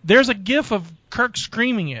 Right. There's a GIF of Kirk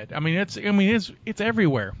screaming it. It's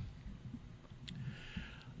everywhere.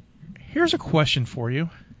 Here's a question for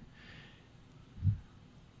you.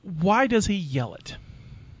 Why does he yell it?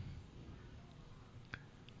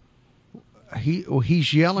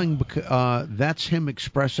 He's yelling because that's him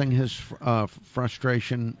expressing his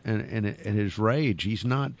frustration and his rage.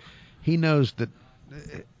 He knows that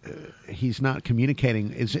he's not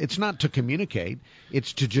communicating. It's not to communicate.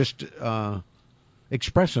 It's to just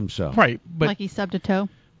express himself. Right, but like he stubbed a toe.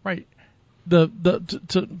 Right. To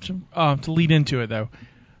lead into it though,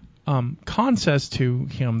 Khan says to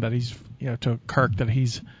him that he's to Kirk that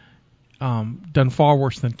he's done far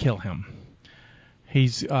worse than kill him.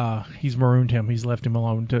 He's marooned him. He's left him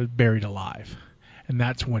alone, buried alive, and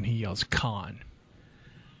that's when he yells Khan.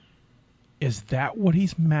 Is that what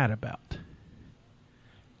he's mad about?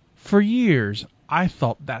 For years, I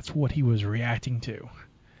thought that's what he was reacting to,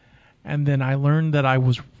 and then I learned that I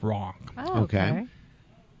was wrong. Oh, okay.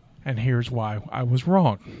 And here's why I was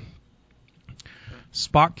wrong.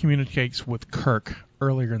 Spock communicates with Kirk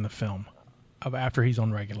earlier in the film, after he's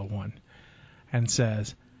on Regular One, and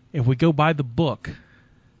says, if we go by the book,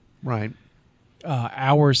 right,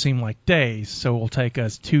 hours seem like days, so it will take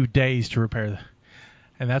us 2 days to repair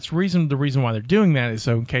And that's the reason why they're doing that is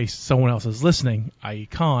so in case someone else is listening, i.e.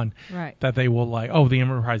 Khan, Right. that they will the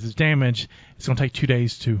Enterprise is damaged. It's going to take 2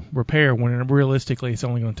 days to repair, when realistically it's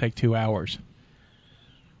only going to take 2 hours.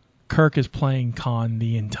 Kirk is playing Khan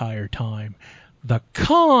the entire time. The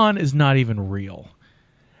Khan is not even real.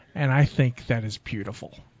 And I think that is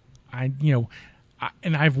beautiful.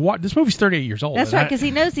 I've watched this movie's 38 years old. That's right, because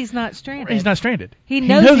he knows he's not stranded. He's not stranded. He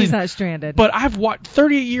knows he's not stranded. But I've watched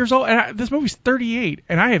 38 years old, and this movie's 38,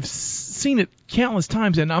 and I have seen it countless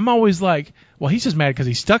times, and I'm always like, well, he's just mad because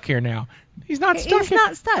he's stuck here now. He's not stuck. He's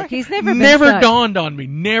not stuck. He's never been stuck. Dawned on me.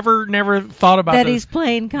 Never thought about that this. he's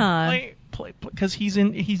playing Khan. Because he's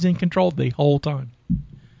in control the whole time.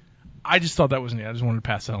 I just thought that was neat. I just wanted to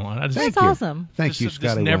pass that along. That's awesome. Thank you,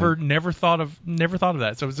 Scotty. Never thought of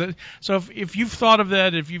that. So if you've thought of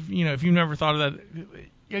that, if you've never thought of that,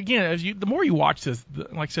 again, the more you watch this,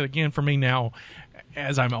 like I said again, for me now,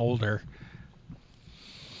 as I'm older,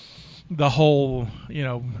 the whole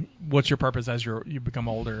what's your purpose as you become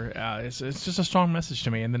older, it's just a strong message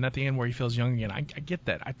to me. And then at the end where he feels young again, I get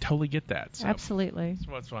that. I totally get that. So, absolutely.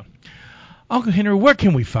 That's fun. Uncle Henry, where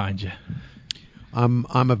can we find you? I'm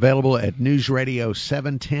available at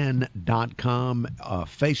newsradio710.com.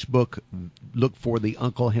 Facebook, look for the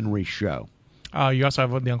Uncle Henry Show. You also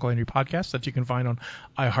have the Uncle Henry podcast that you can find on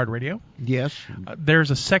iHeartRadio. Yes.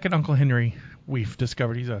 There's a second Uncle Henry we've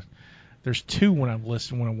discovered. There's two when I'm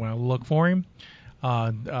listed when I look for him.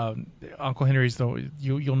 Uncle Henry's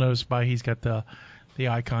you'll notice he's got the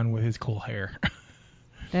icon with his cool hair.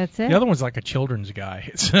 That's it. The other one's like a children's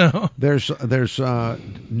guy. So there's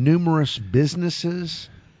numerous businesses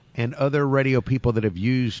and other radio people that have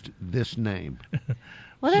used this name.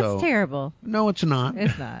 Well, that's terrible. No, it's not.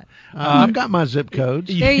 It's not. I've got my zip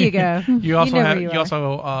codes. There you go. You also have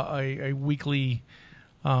a weekly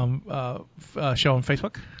show on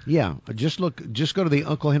Facebook. Yeah, just go to the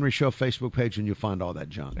Uncle Henry Show Facebook page and you'll find all that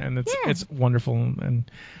junk. And it's wonderful. And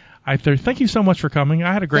thank you so much for coming.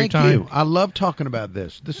 I had a great time. Thank you. I love talking about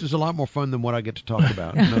this. This is a lot more fun than what I get to talk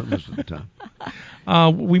about most of the time.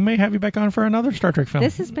 We may have you back on for another Star Trek film.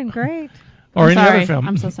 This has been great. Or any other film.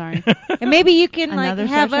 I'm so sorry. And maybe you can Another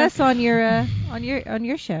have Star us on your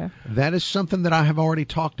show. That is something that I have already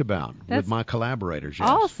talked about with my collaborators. Yes.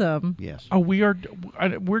 Awesome. Yes. Oh, we're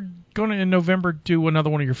going to in November do another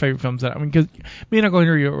one of your favorite films. Because me and Uncle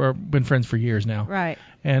Henry have been friends for years now. Right.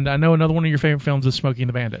 And I know another one of your favorite films is Smokey and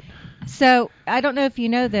the Bandit. So I don't know if you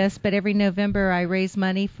know this, but every November I raise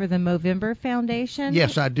money for the Movember Foundation.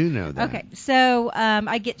 Yes, I do know that. Okay, so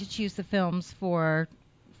I get to choose the films for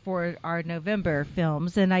our November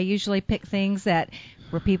films, and I usually pick things where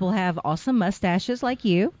people have awesome mustaches like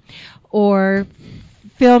you, or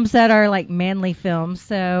films that are like manly films.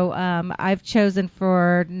 So I've chosen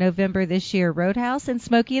for November this year Roadhouse and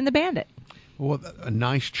Smokey and the Bandit. Well, a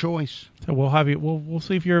nice choice. So we'll have you. We'll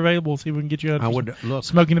see if you're available. See if we can get you out. I would look.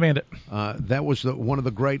 Smoking the Bandit. That was one of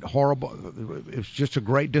the great horrible. It was just a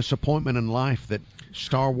great disappointment in life that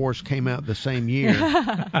Star Wars came out the same year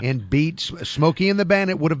and beat Smokey and the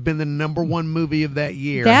Bandit. Would have been the #1 movie of that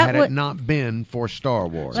year had it not been for Star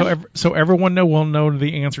Wars. So everyone will know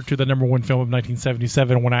the answer to the #1 film of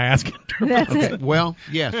 1977 when I ask him. Okay. Well,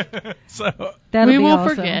 yes. So we will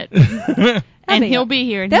awesome. forget. And he'll be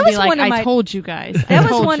here, and he'll be like, I told you guys. That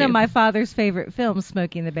was one of my father's favorite films,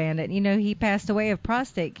 Smokey and the Bandit. He passed away of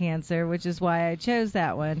prostate cancer, which is why I chose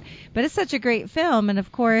that one. But it's such a great film, and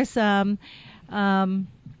of course, Burt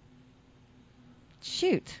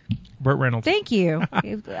Reynolds. Thank you.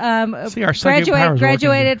 See, our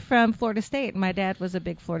graduated from Florida State. My dad was a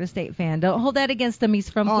big Florida State fan. Don't hold that against him. He's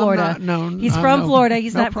from Florida. He's from Florida.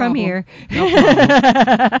 He's not from here. No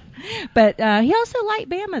problem. But he also liked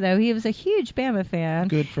Bama, though. He was a huge Bama fan.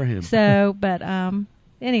 Good for him. So, but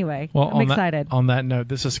anyway, I'm excited. On that note,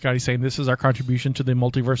 this is Scotty saying this is our contribution to the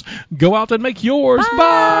multiverse. Go out and make yours.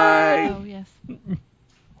 Bye. Oh, yes.